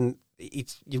 as in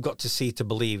you've got to see to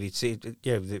believe. It's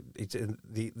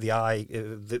the eye,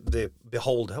 the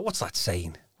beholder. What's that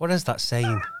saying? What is that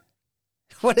saying?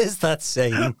 What is that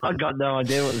saying? I got no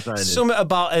idea what the saying is. Something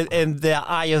about in the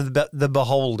eye of the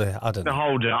beholder. I don't know.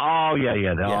 Beholder. Oh yeah.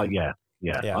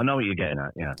 I know what you're getting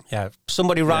at. Yeah. Yeah.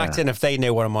 Somebody write in if they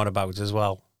know what I'm on about as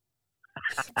well.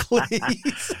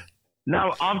 Please.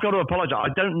 Now, I've got to apologise. I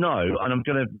don't know, and I'm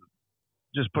going to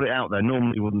just put it out there.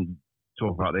 Normally, we wouldn't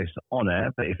talk about this on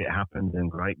air, but if it happened, then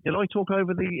great. Did I talk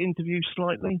over the interview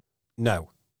slightly?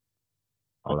 No.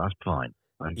 Oh, that's fine.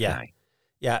 Okay.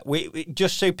 Yeah. We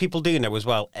just so people do know as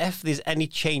well, if there's any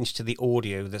change to the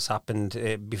audio that's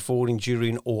happened before, and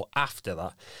during, or after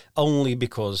that, only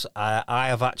because I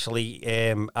have actually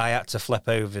I had to flip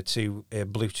over to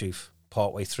Bluetooth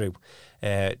partway through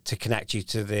to connect you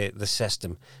to the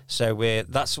system. So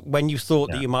that's when you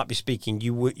thought that you might be speaking,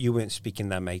 you weren't speaking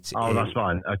there, mate. Oh, that's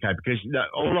fine. Okay, because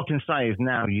all I can say is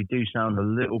now you do sound a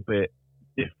little bit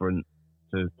different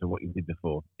to what you did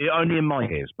before. Only in my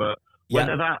ears, but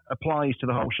whether that applies to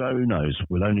the whole show, who knows?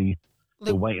 We'll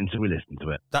wait until we listen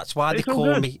to it. That's why they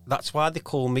call me. That's why they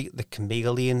call me the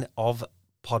chameleon of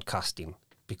podcasting,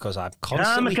 because I'm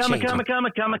constantly changing.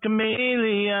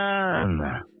 Chameleon.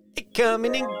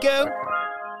 Coming and go.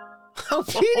 Oh,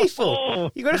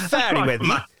 beautiful. You got a fairy with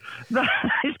you. That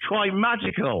is quite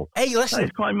magical. Hey, listen.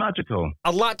 It's quite magical.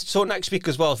 I'd like to talk next week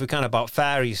as well, if we can, about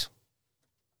fairies.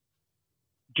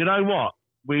 Do you know what?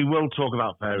 We will talk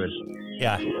about fairies.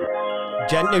 Yeah.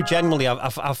 Generally,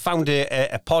 I've found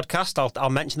a podcast. I'll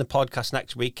mention the podcast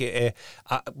next week. I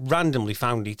randomly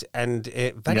found it, and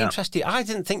very interesting. I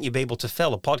didn't think you'd be able to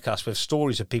fill a podcast with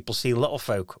stories of people seeing little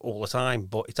folk all the time,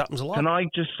 but it happens a lot. Can I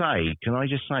just say,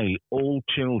 all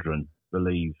children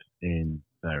believe in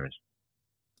fairies,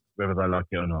 whether they like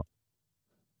it or not.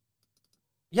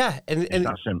 Yeah, and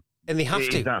that simple. And they have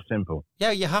to. It's that simple.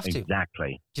 Yeah, you have to.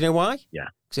 Exactly. Do you know why? Yeah.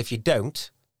 Because if you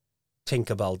don't,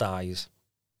 Tinkerbell dies.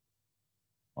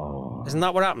 Oh. Isn't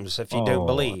that what happens if you don't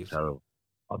believe? Terrible.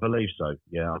 I believe so.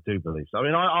 Yeah, I do believe so. I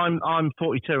mean, I'm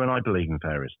 42 and I believe in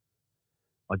fairies.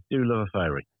 I do love a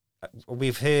fairy.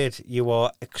 We've heard you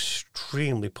are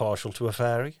extremely partial to a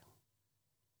fairy.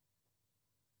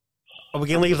 Are we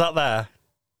going to leave that there?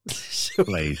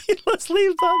 Please. Let's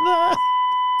leave that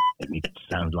Make me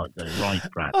sound like the right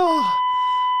brat. there.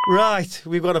 Right.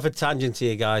 We've gone off a tangent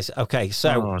here, guys. Okay, so...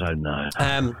 I don't know.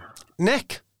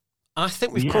 Nick, I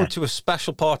think we've come to a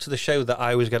special part of the show that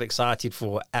I always get excited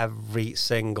for every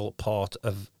single part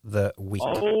of the week.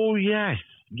 Oh, yes.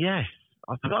 I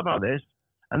forgot about this.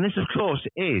 And this, of course,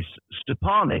 is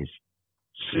Stepani's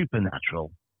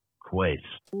Supernatural Quiz.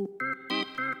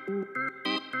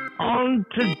 On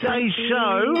today's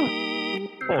show,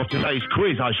 or today's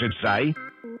quiz, I should say,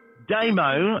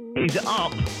 Damo is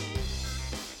up.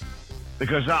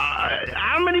 Because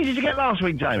how many did you get last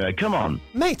week, Damo? Come on.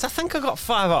 Mate, I think I got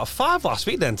 5 out of 5 last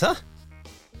week, didn't I?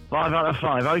 5 out of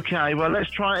 5. Okay, well, let's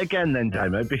try it again then,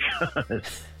 Damo,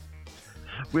 because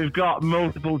we've got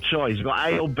multiple choice. We've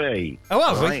got A or B. Oh,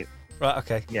 have right? we? Right,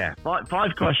 okay. Yeah,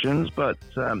 5 questions, but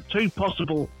 2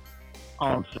 possible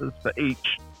answers for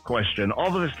each question.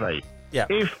 Obviously,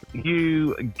 if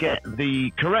you get the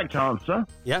correct answer,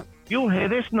 you'll hear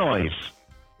this noise.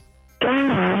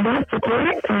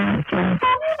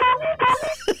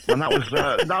 And that was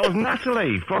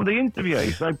Natalie from the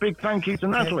interview. So big thank you to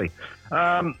Natalie.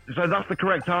 So that's the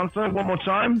correct answer. One more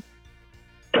time.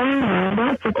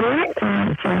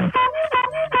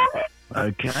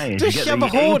 Okay. Does she have a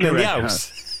horn in the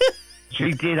house?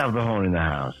 She did have the horn in the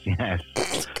house. Yes.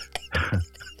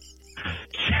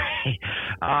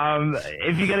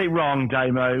 If you get it wrong,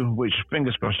 Damo, which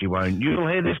fingers crossed you won't, you'll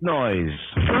hear this noise.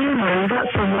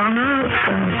 That's the wrong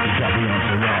answer. You got the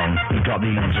answer wrong. You got the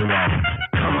answer wrong.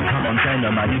 Come on,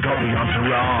 Damo, man. You got the answer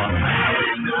wrong.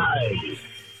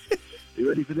 You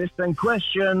ready for this then?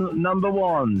 Question number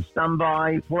 1. Stand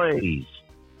by, please.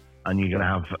 And you're going to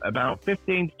have about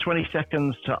 15 to 20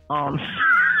 seconds to answer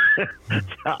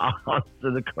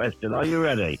the question. Are you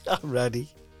ready? I'm ready.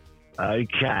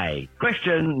 Okay.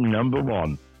 Question number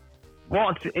 1.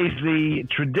 What is the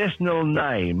traditional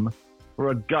name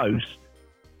for a ghost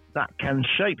that can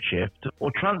shapeshift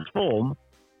or transform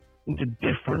into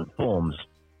different forms?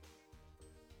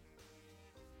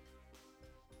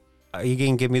 Are you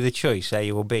going to give me the choice, A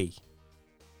or B?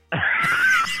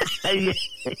 Yes.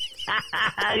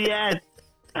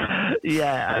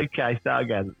 Yeah, okay, start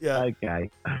again. Yeah. Okay.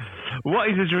 What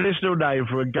is the traditional name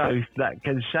for a ghost that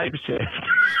can shapeshift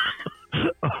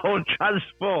or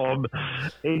transform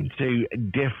into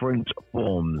different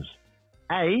forms?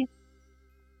 A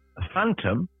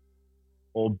phantom,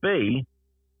 or B,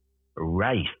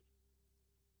 wraith?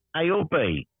 A or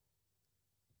B?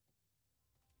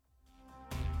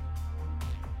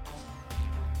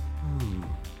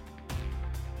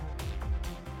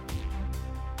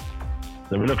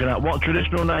 So we're looking at what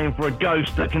traditional name for a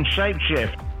ghost that can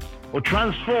shapeshift or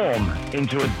transform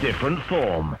into a different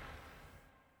form?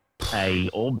 A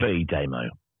or B, Damo?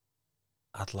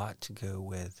 I'd like to go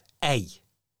with A.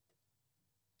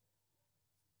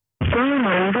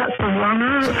 Damo, that's the wrong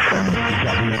answer. You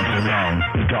got the answer wrong.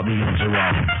 You got the answer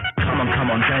wrong. Come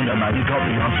on, Damo, man. You got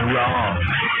the answer wrong.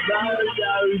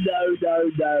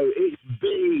 No. It's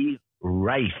B,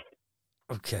 wraith.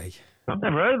 Okay. I've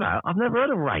never heard of that. I've never heard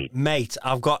of wraith. Mate,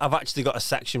 I've actually got a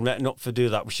section written up for do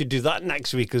that. We should do that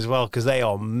next week as well, because they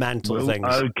are mental things.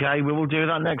 Okay, we will do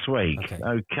that next week.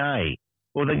 Okay.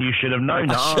 Well, then you should have known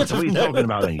that answer. What are you talking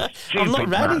about then? I'm not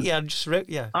ready yet. I just wrote,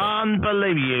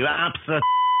 Unbelievable. You absolutely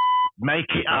make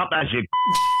it up as you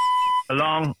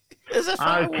along.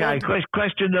 Okay,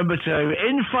 question number 2.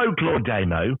 In folklore,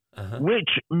 Damo,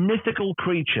 which mythical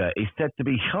creature is said to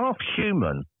be half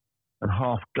human and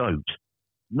half goat,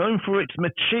 known for its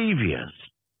mischievous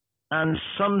and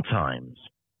sometimes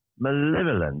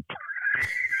malevolent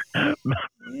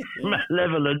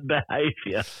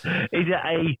behaviour? Is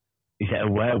it a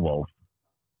werewolf,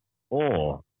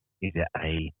 or is it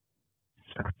a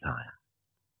satyr?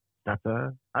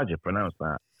 Satyr? How do you pronounce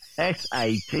that?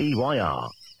 Satyr.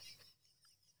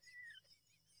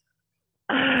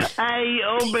 A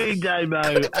or B, Damo?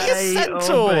 Could it be a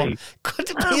centaur? Or B? Could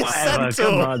it be a Whatever,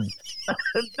 centaur? come on.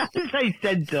 Doesn't say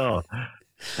centaur.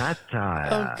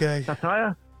 Satire. Okay.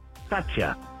 Satire?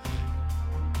 Satire.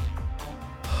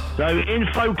 So, in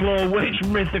folklore, which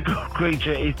mythical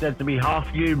creature is said to be half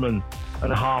human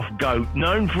and half goat,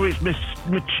 known for its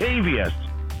mischievous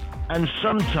and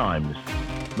sometimes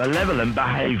malevolent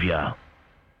behaviour?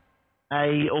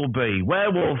 A or B?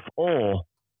 Werewolf or...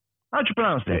 How do you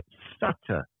pronounce it?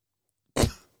 Satyr. Is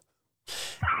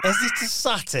it a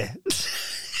satyr?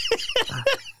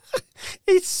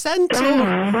 It's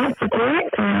centaur.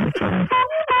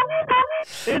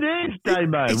 It is,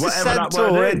 Damo. It's Whatever a that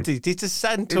centaur, word is. isn't it? It's a It's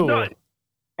centaur. not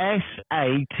Satyr.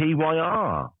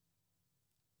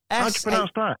 How do you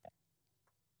pronounce that?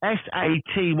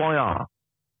 Satyr.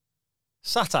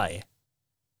 Satire.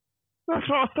 That's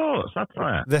what I thought.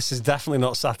 Satire. This is definitely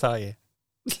not satire.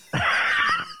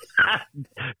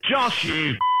 Josh,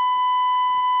 you.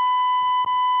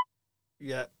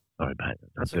 Yeah. Sorry, mate.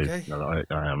 That's okay. No,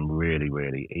 I am really,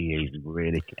 he is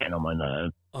really getting on my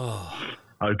nerves. Oh.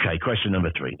 Okay, question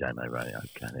number 3, Damo. Right,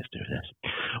 okay, let's do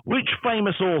this. Which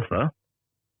famous author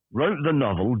wrote the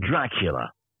novel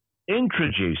Dracula,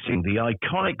 introducing the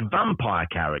iconic vampire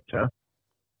character,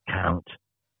 Count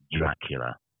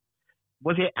Dracula?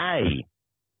 Was it A,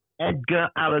 Edgar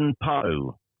Allan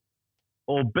Poe,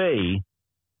 or B,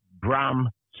 Bram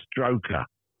Stoker?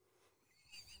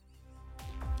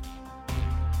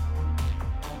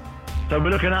 So we're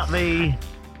looking at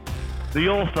the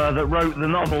author that wrote the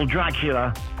novel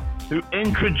Dracula, who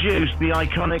introduced the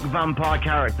iconic vampire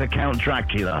character Count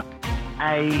Dracula.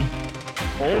 A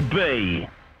or B?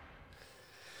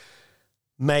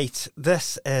 Mate,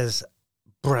 this is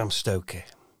Bram Stoker.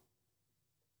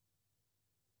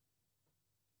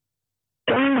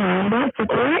 That's a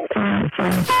correct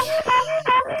answer.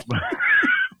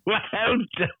 Well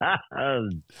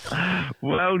done.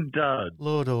 Well done.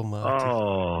 Lord Almighty.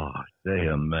 Oh,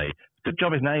 dear me. Good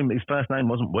job his first name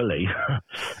wasn't Willie.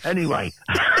 Anyway,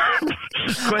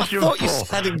 question I thought 4. you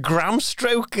said it Graham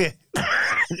Stoker.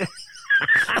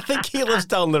 I think he lives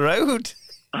down the road.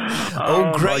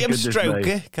 Oh, my Graham goodness me.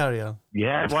 Stoker. Carry on.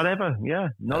 Yeah, whatever. Yeah,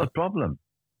 not a problem.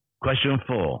 Question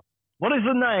 4. What is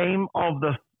the name of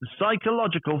the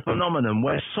psychological phenomenon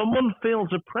where someone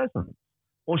feels a presence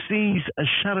or sees a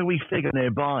shadowy figure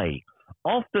nearby,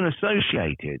 often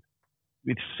associated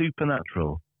with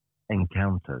supernatural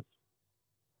encounters?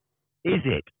 Is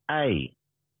it A,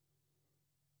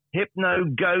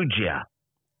 hypnagogia,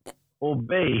 or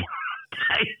B,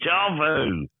 deja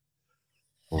vu?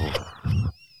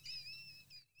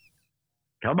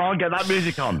 Come on, get that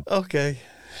music on. Okay.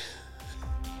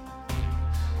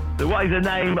 So what is the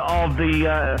name of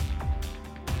the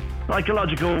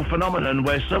psychological phenomenon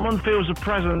where someone feels a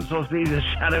presence or sees a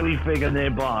shadowy figure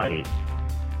nearby?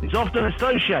 It's often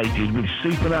associated with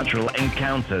supernatural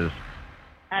encounters.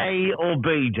 A or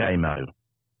B, Damo?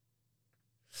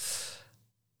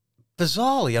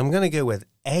 Bizarrely, I'm going to go with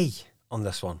A on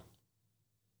this one.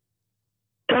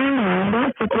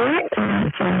 That's a correct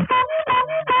answer.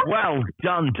 Well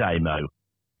done, Damo.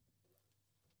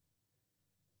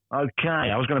 Okay,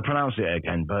 I was going to pronounce it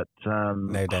again, but...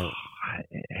 No, don't.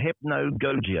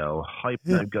 Hypnagogia or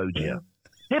hypnagogia.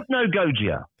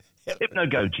 Hypnagogia.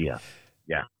 Hypnagogia.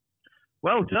 Yeah.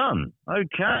 Well done.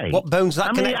 Okay. What bone's that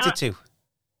How many connected to?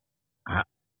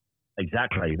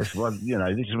 Exactly. This is what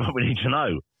we need to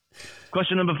know.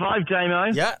 Question number 5,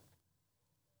 Damo. Yeah.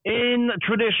 In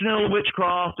traditional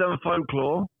witchcraft and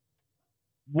folklore,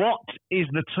 what is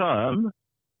the term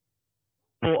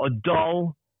for a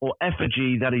doll or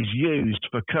effigy that is used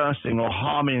for cursing or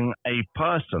harming a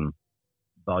person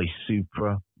by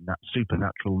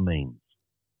supernatural means?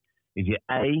 Is it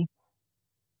A,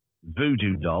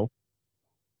 voodoo doll,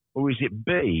 or is it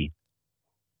B,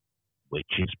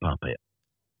 witch's puppet?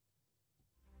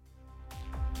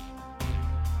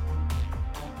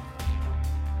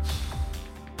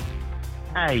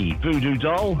 A, voodoo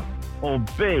doll, or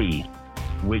B,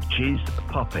 witch's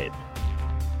puppet?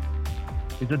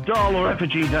 Is a doll or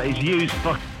effigy that is used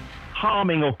for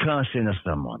harming or cursing of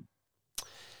someone?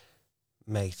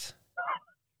 Mate.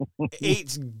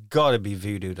 It's got to be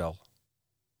voodoo doll.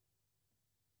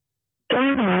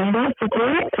 That's a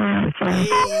correct answer.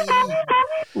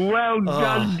 Well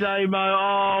done, Damo.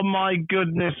 Oh, my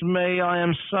goodness me. I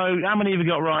am so... How many have you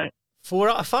got right? 4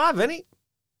 out of 5, isn't it?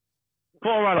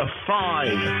 4 out of 5.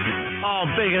 Oh,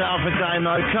 big it up for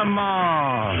Damo. Come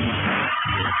on.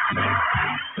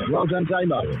 Well done,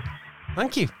 Damo.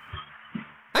 Thank you.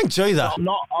 I enjoy that.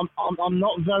 I'm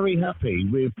not very happy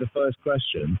with the first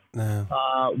question. No.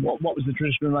 What was the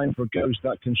traditional name for a ghost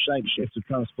that can shapeshift or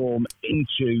transform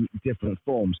into different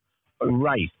forms? A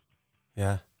wraith.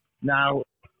 Yeah. Now,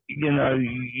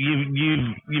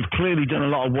 you've clearly done a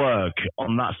lot of work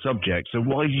on that subject. So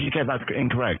why did you get that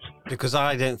incorrect? Because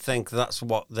I don't think that's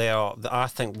what they are. I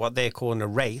think what they're calling a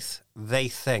wraith, they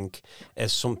think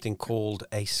is something called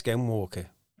a skinwalker.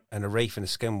 And a wraith and a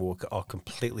skinwalker are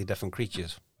completely different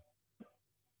creatures.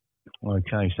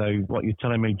 Okay, so what you're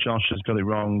telling me, Josh has got it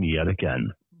wrong yet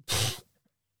again.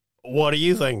 What do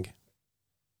you think?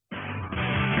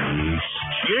 You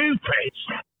stupid!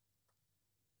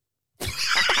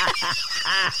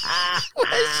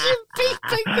 Where's your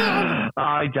beeping gone?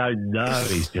 I don't know.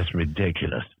 He's just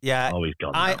ridiculous. Yeah. Oh, he's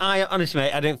gone. I honestly,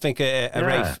 mate, I don't think a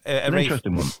wraith. An Wraith.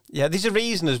 interesting one. Yeah, there's a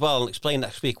reason as well. I'll explain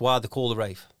next week why they're called a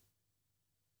wraith.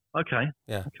 Okay.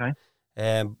 Yeah. Okay.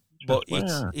 But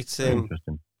Yeah, it's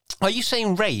interesting. Are you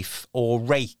saying wraith or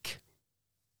rake?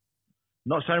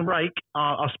 Not saying rake.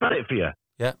 I'll spell it for you.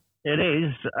 Yeah. It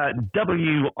is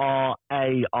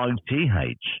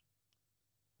WRAITH.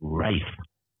 Wraith.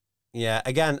 Yeah.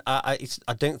 Again, I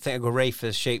don't think a wraith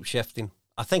is shape shifting.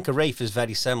 I think a wraith is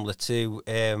very similar to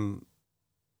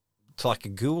like a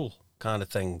ghoul kind of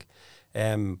thing.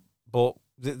 But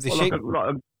the shape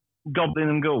like a goblin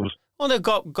and ghouls. Well, no,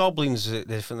 goblins are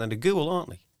different than a ghoul,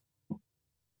 aren't they?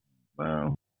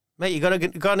 Well, mate, you got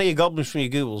to know your goblins from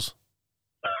your ghouls.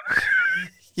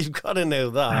 You've got to know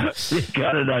that. You've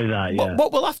got to know that. Yeah.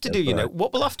 What we'll have to do,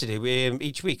 what we'll have to do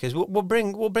each week is we'll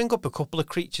bring up a couple of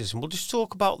creatures and we'll just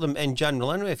talk about them in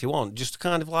general. Anyway, if you want, just to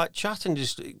kind of like chat and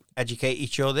just educate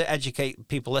each other, educate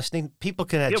people listening. People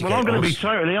can educate. Yeah, well, I'm going to be us.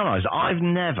 totally honest. I've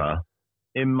never,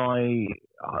 in my,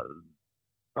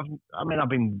 I've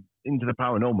been into the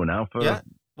paranormal now for, well,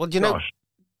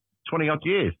 20-odd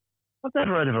years. I've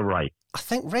never heard of a wraith. I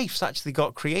think wraiths actually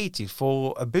got created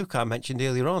for a book I mentioned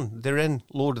earlier on. They're in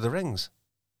Lord of the Rings.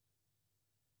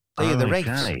 They are the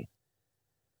wraiths.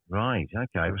 Right,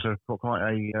 okay. So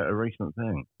quite a recent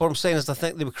thing. What I'm saying is I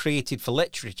think they were created for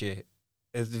literature.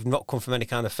 They've not come from any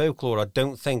kind of folklore. I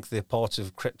don't think they're part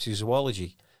of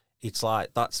cryptozoology. It's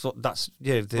like, that's right,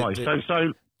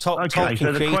 so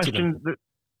Tolkien created them.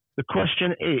 The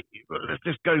question is, let's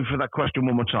just go for that question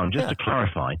one more time, just to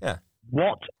clarify. Yeah.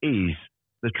 What is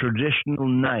the traditional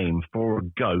name for a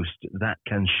ghost that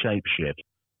can shapeshift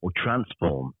or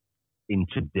transform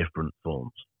into different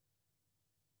forms?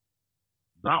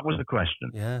 That was the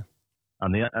question. Yeah.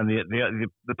 And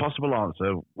the possible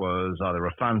answer was either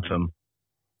a phantom,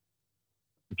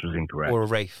 which was incorrect, or a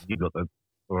wraith.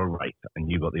 Or a wraith, and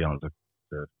you got the answer.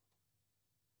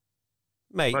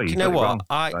 Mate, well, do you know what?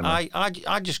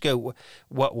 I just go,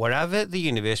 whatever the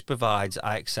universe provides,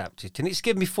 I accept it. And it's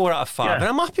given me 4 out of 5. And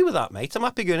I'm happy with that, mate. I'm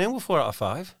happy going in with 4 out of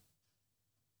 5.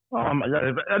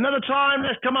 Another time,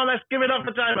 let's give it up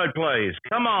for Damo, please.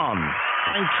 Come on.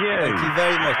 Thank you. Thank you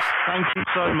very much. Thank you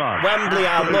so much. Wembley,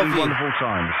 I love you. Wonderful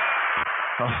times.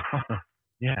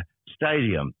 Yeah,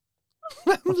 stadium.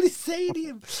 Wembley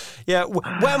Stadium. Yeah,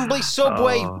 Wembley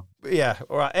Subway. Yeah,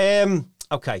 all right.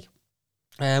 Okay.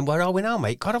 Where are we now,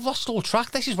 mate? God, I've lost all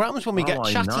track. This is what happens when we get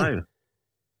chatting.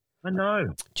 I know.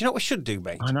 Do you know what we should do,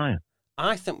 mate? I know.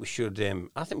 I think we should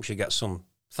get some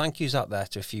thank yous out there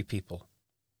to a few people.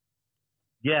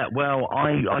 Yeah, well,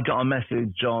 I got a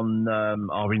message on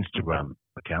our Instagram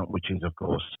account, which is, of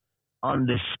course,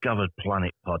 Undiscovered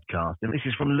Planet Podcast. And this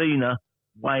is from Lena,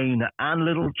 Wayne, and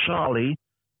little Charlie,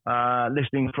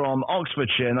 listening from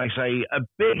Oxfordshire. And they say, a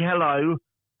big hello,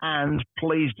 and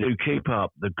please do keep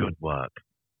up the good work.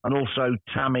 And also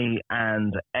Tammy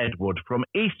and Edward from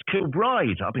East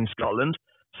Kilbride up in Scotland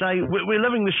say, we're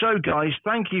loving the show, guys.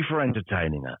 Thank you for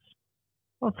entertaining us.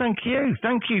 Well, thank you.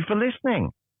 Thank you for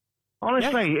listening.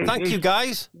 Honestly. Yeah, thank you,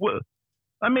 guys.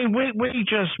 I mean, we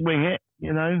just wing it,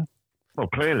 you know. Well,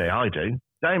 clearly I do.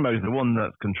 Damo's the one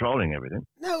that's controlling everything.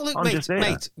 No, look,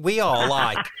 mate, we are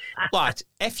like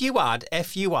if you had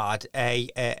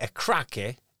a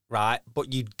cracker, right,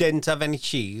 but you didn't have any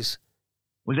cheese.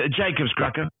 Was it a Jacob's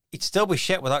cracker? It'd still be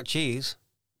shit without cheese.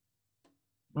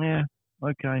 Yeah,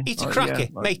 okay. Eat a cracker.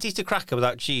 Mate, eat a cracker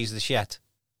without cheese, the shit.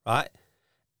 Right?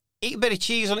 Eat a bit of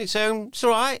cheese on its own, it's all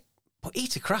right. But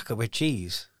eat a cracker with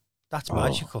cheese. That's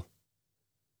magical.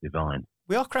 Divine.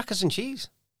 We are crackers and cheese.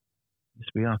 Yes,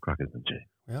 we are crackers and cheese.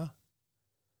 We are.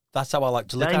 That's how I like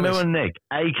to look at it. Damo and Nick,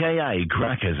 a.k.a.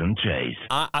 crackers and cheese.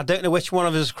 I don't know which one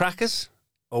of us is crackers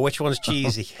or which one's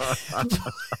cheesy. I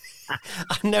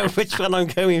know which one I'm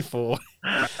going for.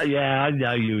 Yeah, I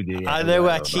know you do. I know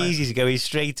where cheesy's going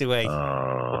straight away.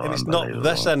 Oh, and it's not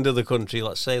this end of the country,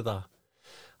 let's say that.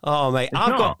 Oh, mate.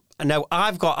 I've Now,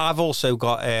 I've also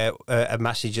got a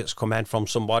message that's come in from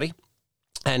somebody,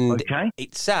 and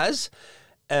it says,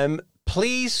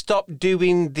 please stop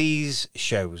doing these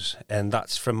shows, and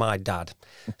that's from my dad.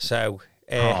 So,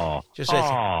 just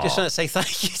want to say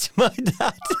thank you to my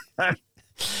dad.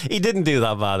 He didn't do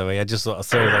that, by the way. I just thought I'd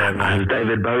throw that in there. As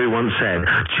David Bowie once said,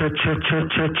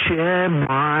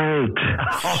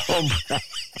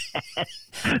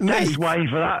 Mate, wait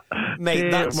for that. Mate,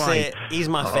 that's it. He's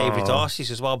my favourite artist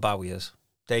as well, Bowie is.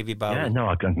 David Bowie. Yeah, no,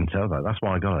 I can tell that. That's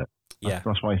why I got it.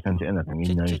 That's why he sent it in, I think.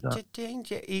 He knows that.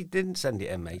 He didn't send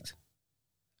it in, mate.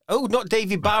 Oh, not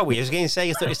David Bowie. I was going to say,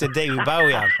 I thought it was the David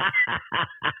Bowie ad.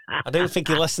 I don't think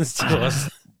he listens to us.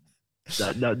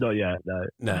 No, not yet,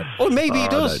 no. Or maybe he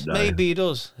does. Maybe he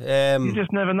does. You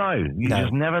just never know.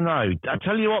 Just never know. I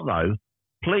tell you what, though,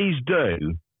 please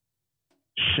do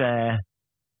share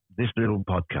this little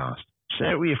podcast.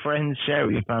 Share it with your friends, share it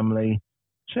with your family,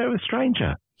 share it with a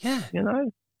stranger. Yeah. You know,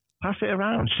 pass it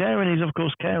around. Sharing is, of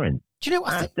course, caring. Do you know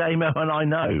what? Damo and I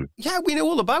know. Yeah, we know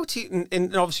all about it,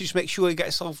 and obviously just make sure you get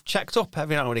yourself checked up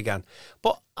every now and again.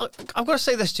 But I've got to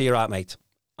say this to you, right, mate?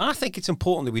 I think it's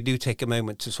important that we do take a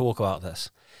moment to talk about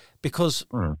this, because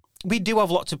we do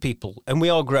have lots of people, and we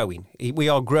are growing. We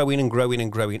are growing and growing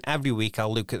and growing. Every week I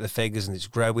look at the figures, and it's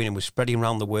growing, and we're spreading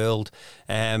around the world.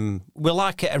 We're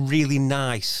like a really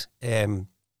nice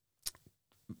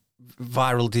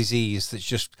viral disease that's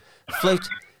just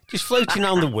floating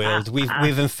around the world.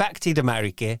 We've infected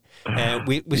America.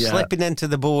 We're slipping into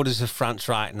the borders of France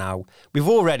right now. We've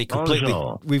already completely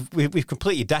we've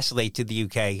completely desolated the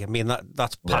UK. I mean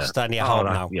that's past any hope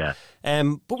now. Yeah.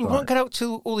 But we won't get out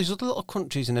to all these other little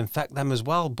countries and infect them as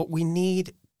well. But we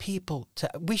need people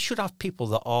we should have people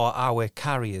that are our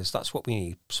carriers. That's what we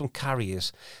need. Some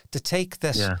carriers to take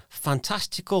this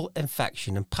fantastical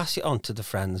infection and pass it on to the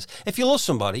friends. If you love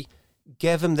somebody,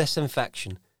 give them this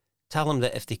infection. Tell them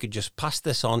that if they could just pass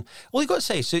this on. All you got to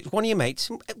say is, so it's one of your mates,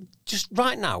 just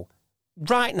right now,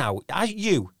 as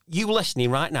you listening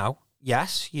right now,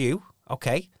 yes, you,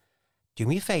 okay, do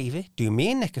me a favour, do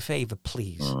me and Nick a favour,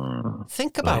 please.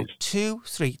 Think about 2,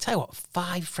 3, tell you what,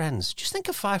 5 friends. Just think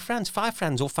of 5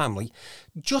 friends or family,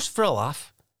 just for a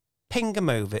laugh, ping them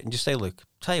over and just say, look,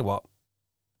 tell you what,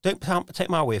 don't take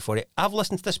my word for it. I've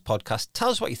listened to this podcast,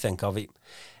 tell us what you think of it,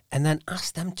 and then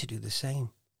ask them to do the same.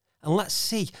 And let's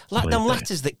see, like them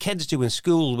letters that kids do in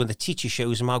school when the teacher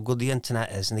shows them how good the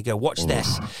internet is, and they go, watch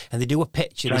this, and they do a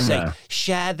picture, they say,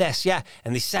 share this,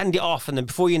 and they send it off, and then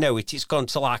before you know it, it's gone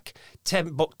to like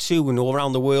Timbuktu and all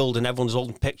around the world, and everyone's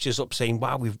holding pictures up saying,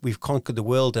 wow, we've conquered the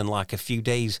world in like a few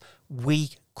days.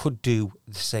 We could do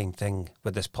the same thing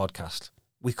with this podcast.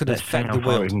 We could infect the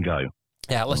world. We can go.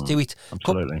 Yeah, let's do it.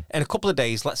 Absolutely. In a couple of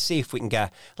days, let's see if we can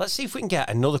get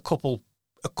a couple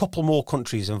more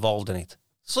countries involved in it.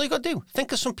 That's all you got to do.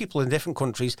 Think of some people in different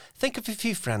countries. Think of a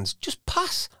few friends. Just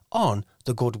pass on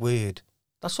the good word.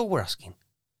 That's all we're asking.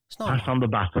 It's not pass on the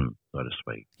baton, so to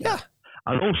speak. Yeah.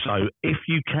 And also, if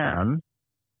you can,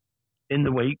 in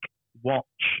the week, watch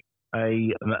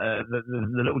the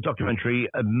little documentary,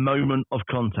 A Moment of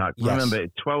Contact. Yes. Remember,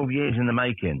 12 years in the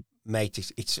making. Mate,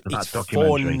 it's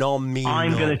documentary. phenomenal.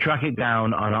 I'm going to track it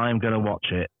down, and I'm going to watch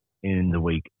it in the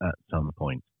week at some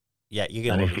point. Yeah,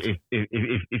 you're going to.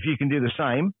 If you can do the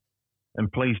same, then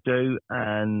please do.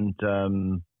 And I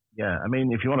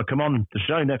mean, if you want to come on the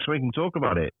show next week and talk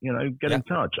about it, get in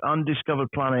touch.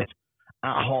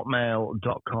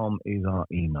 undiscoveredplanet@hotmail.com is our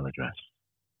email address.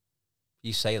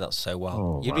 You say that so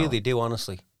well. You really do,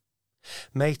 honestly,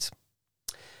 mate.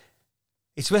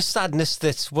 It's with sadness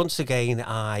that once again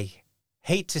I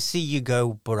hate to see you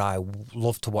go, but I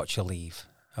love to watch you leave.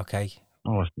 Okay.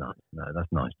 Oh, it's nice. No,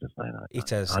 that's nice to say that.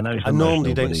 It is. I know. I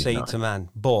normally don't say it to men,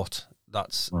 but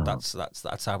that's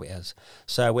how it is.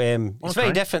 So it's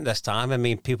very different this time. I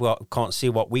mean, people can't see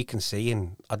what we can see,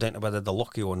 and I don't know whether they're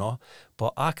lucky or not.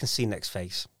 But I can see Nick's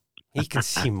face. He can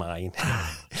see mine.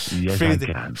 Yes,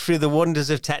 through the wonders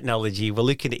of technology, we're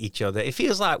looking at each other. It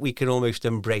feels like we can almost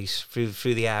embrace through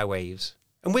the airwaves.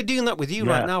 And we're doing that with you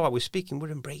right now while we're speaking.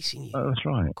 We're embracing you. Oh, that's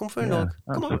right. Come for a hug.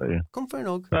 Come absolutely. on. Come for a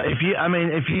hug. But if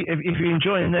you're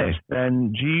enjoying this,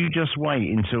 then do you just wait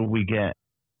until we get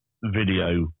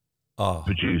video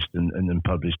produced and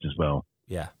published as well?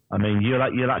 Yeah. I mean, you'll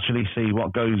actually see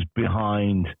what goes on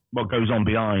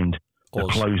behind the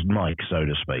closed mic, so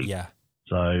to speak. Yeah.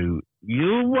 So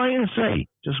you'll wait and see.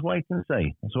 Just wait and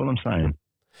see. That's all I'm saying.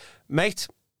 Mate,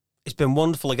 it's been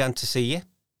wonderful again to see you.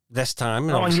 This time.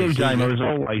 And you, Damo, as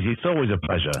always. It's always a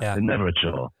pleasure. Yeah. And never a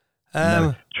chore.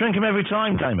 Shrink them every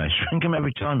time, Damo. Shrink them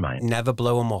every time, mate. Never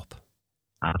blow them up.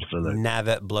 Absolutely.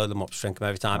 Never blow them up, shrink them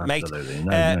every time. Absolutely.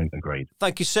 Mate, No, agreed.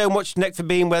 thank you so much, Nick, for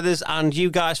being with us, and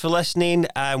you guys for listening.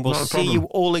 And we'll Not a see problem. you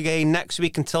all again next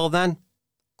week. Until then,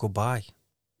 goodbye.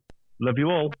 Love you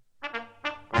all.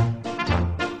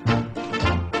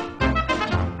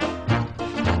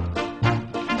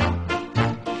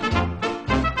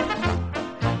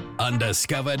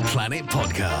 Undiscovered Planet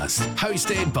Podcast,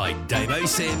 hosted by Damo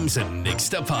Sims and Nick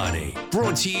Stapani.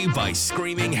 Brought to you by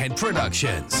Screaming Head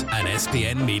Productions and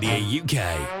SPN Media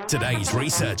UK. Today's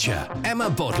researcher, Emma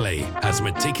Bodley, has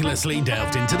meticulously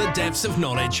delved into the depths of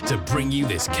knowledge to bring you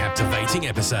this captivating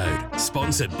episode.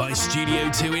 Sponsored by Studio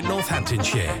 2 in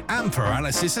Northamptonshire and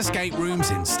Paralysis Escape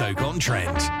Rooms in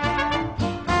Stoke-on-Trent.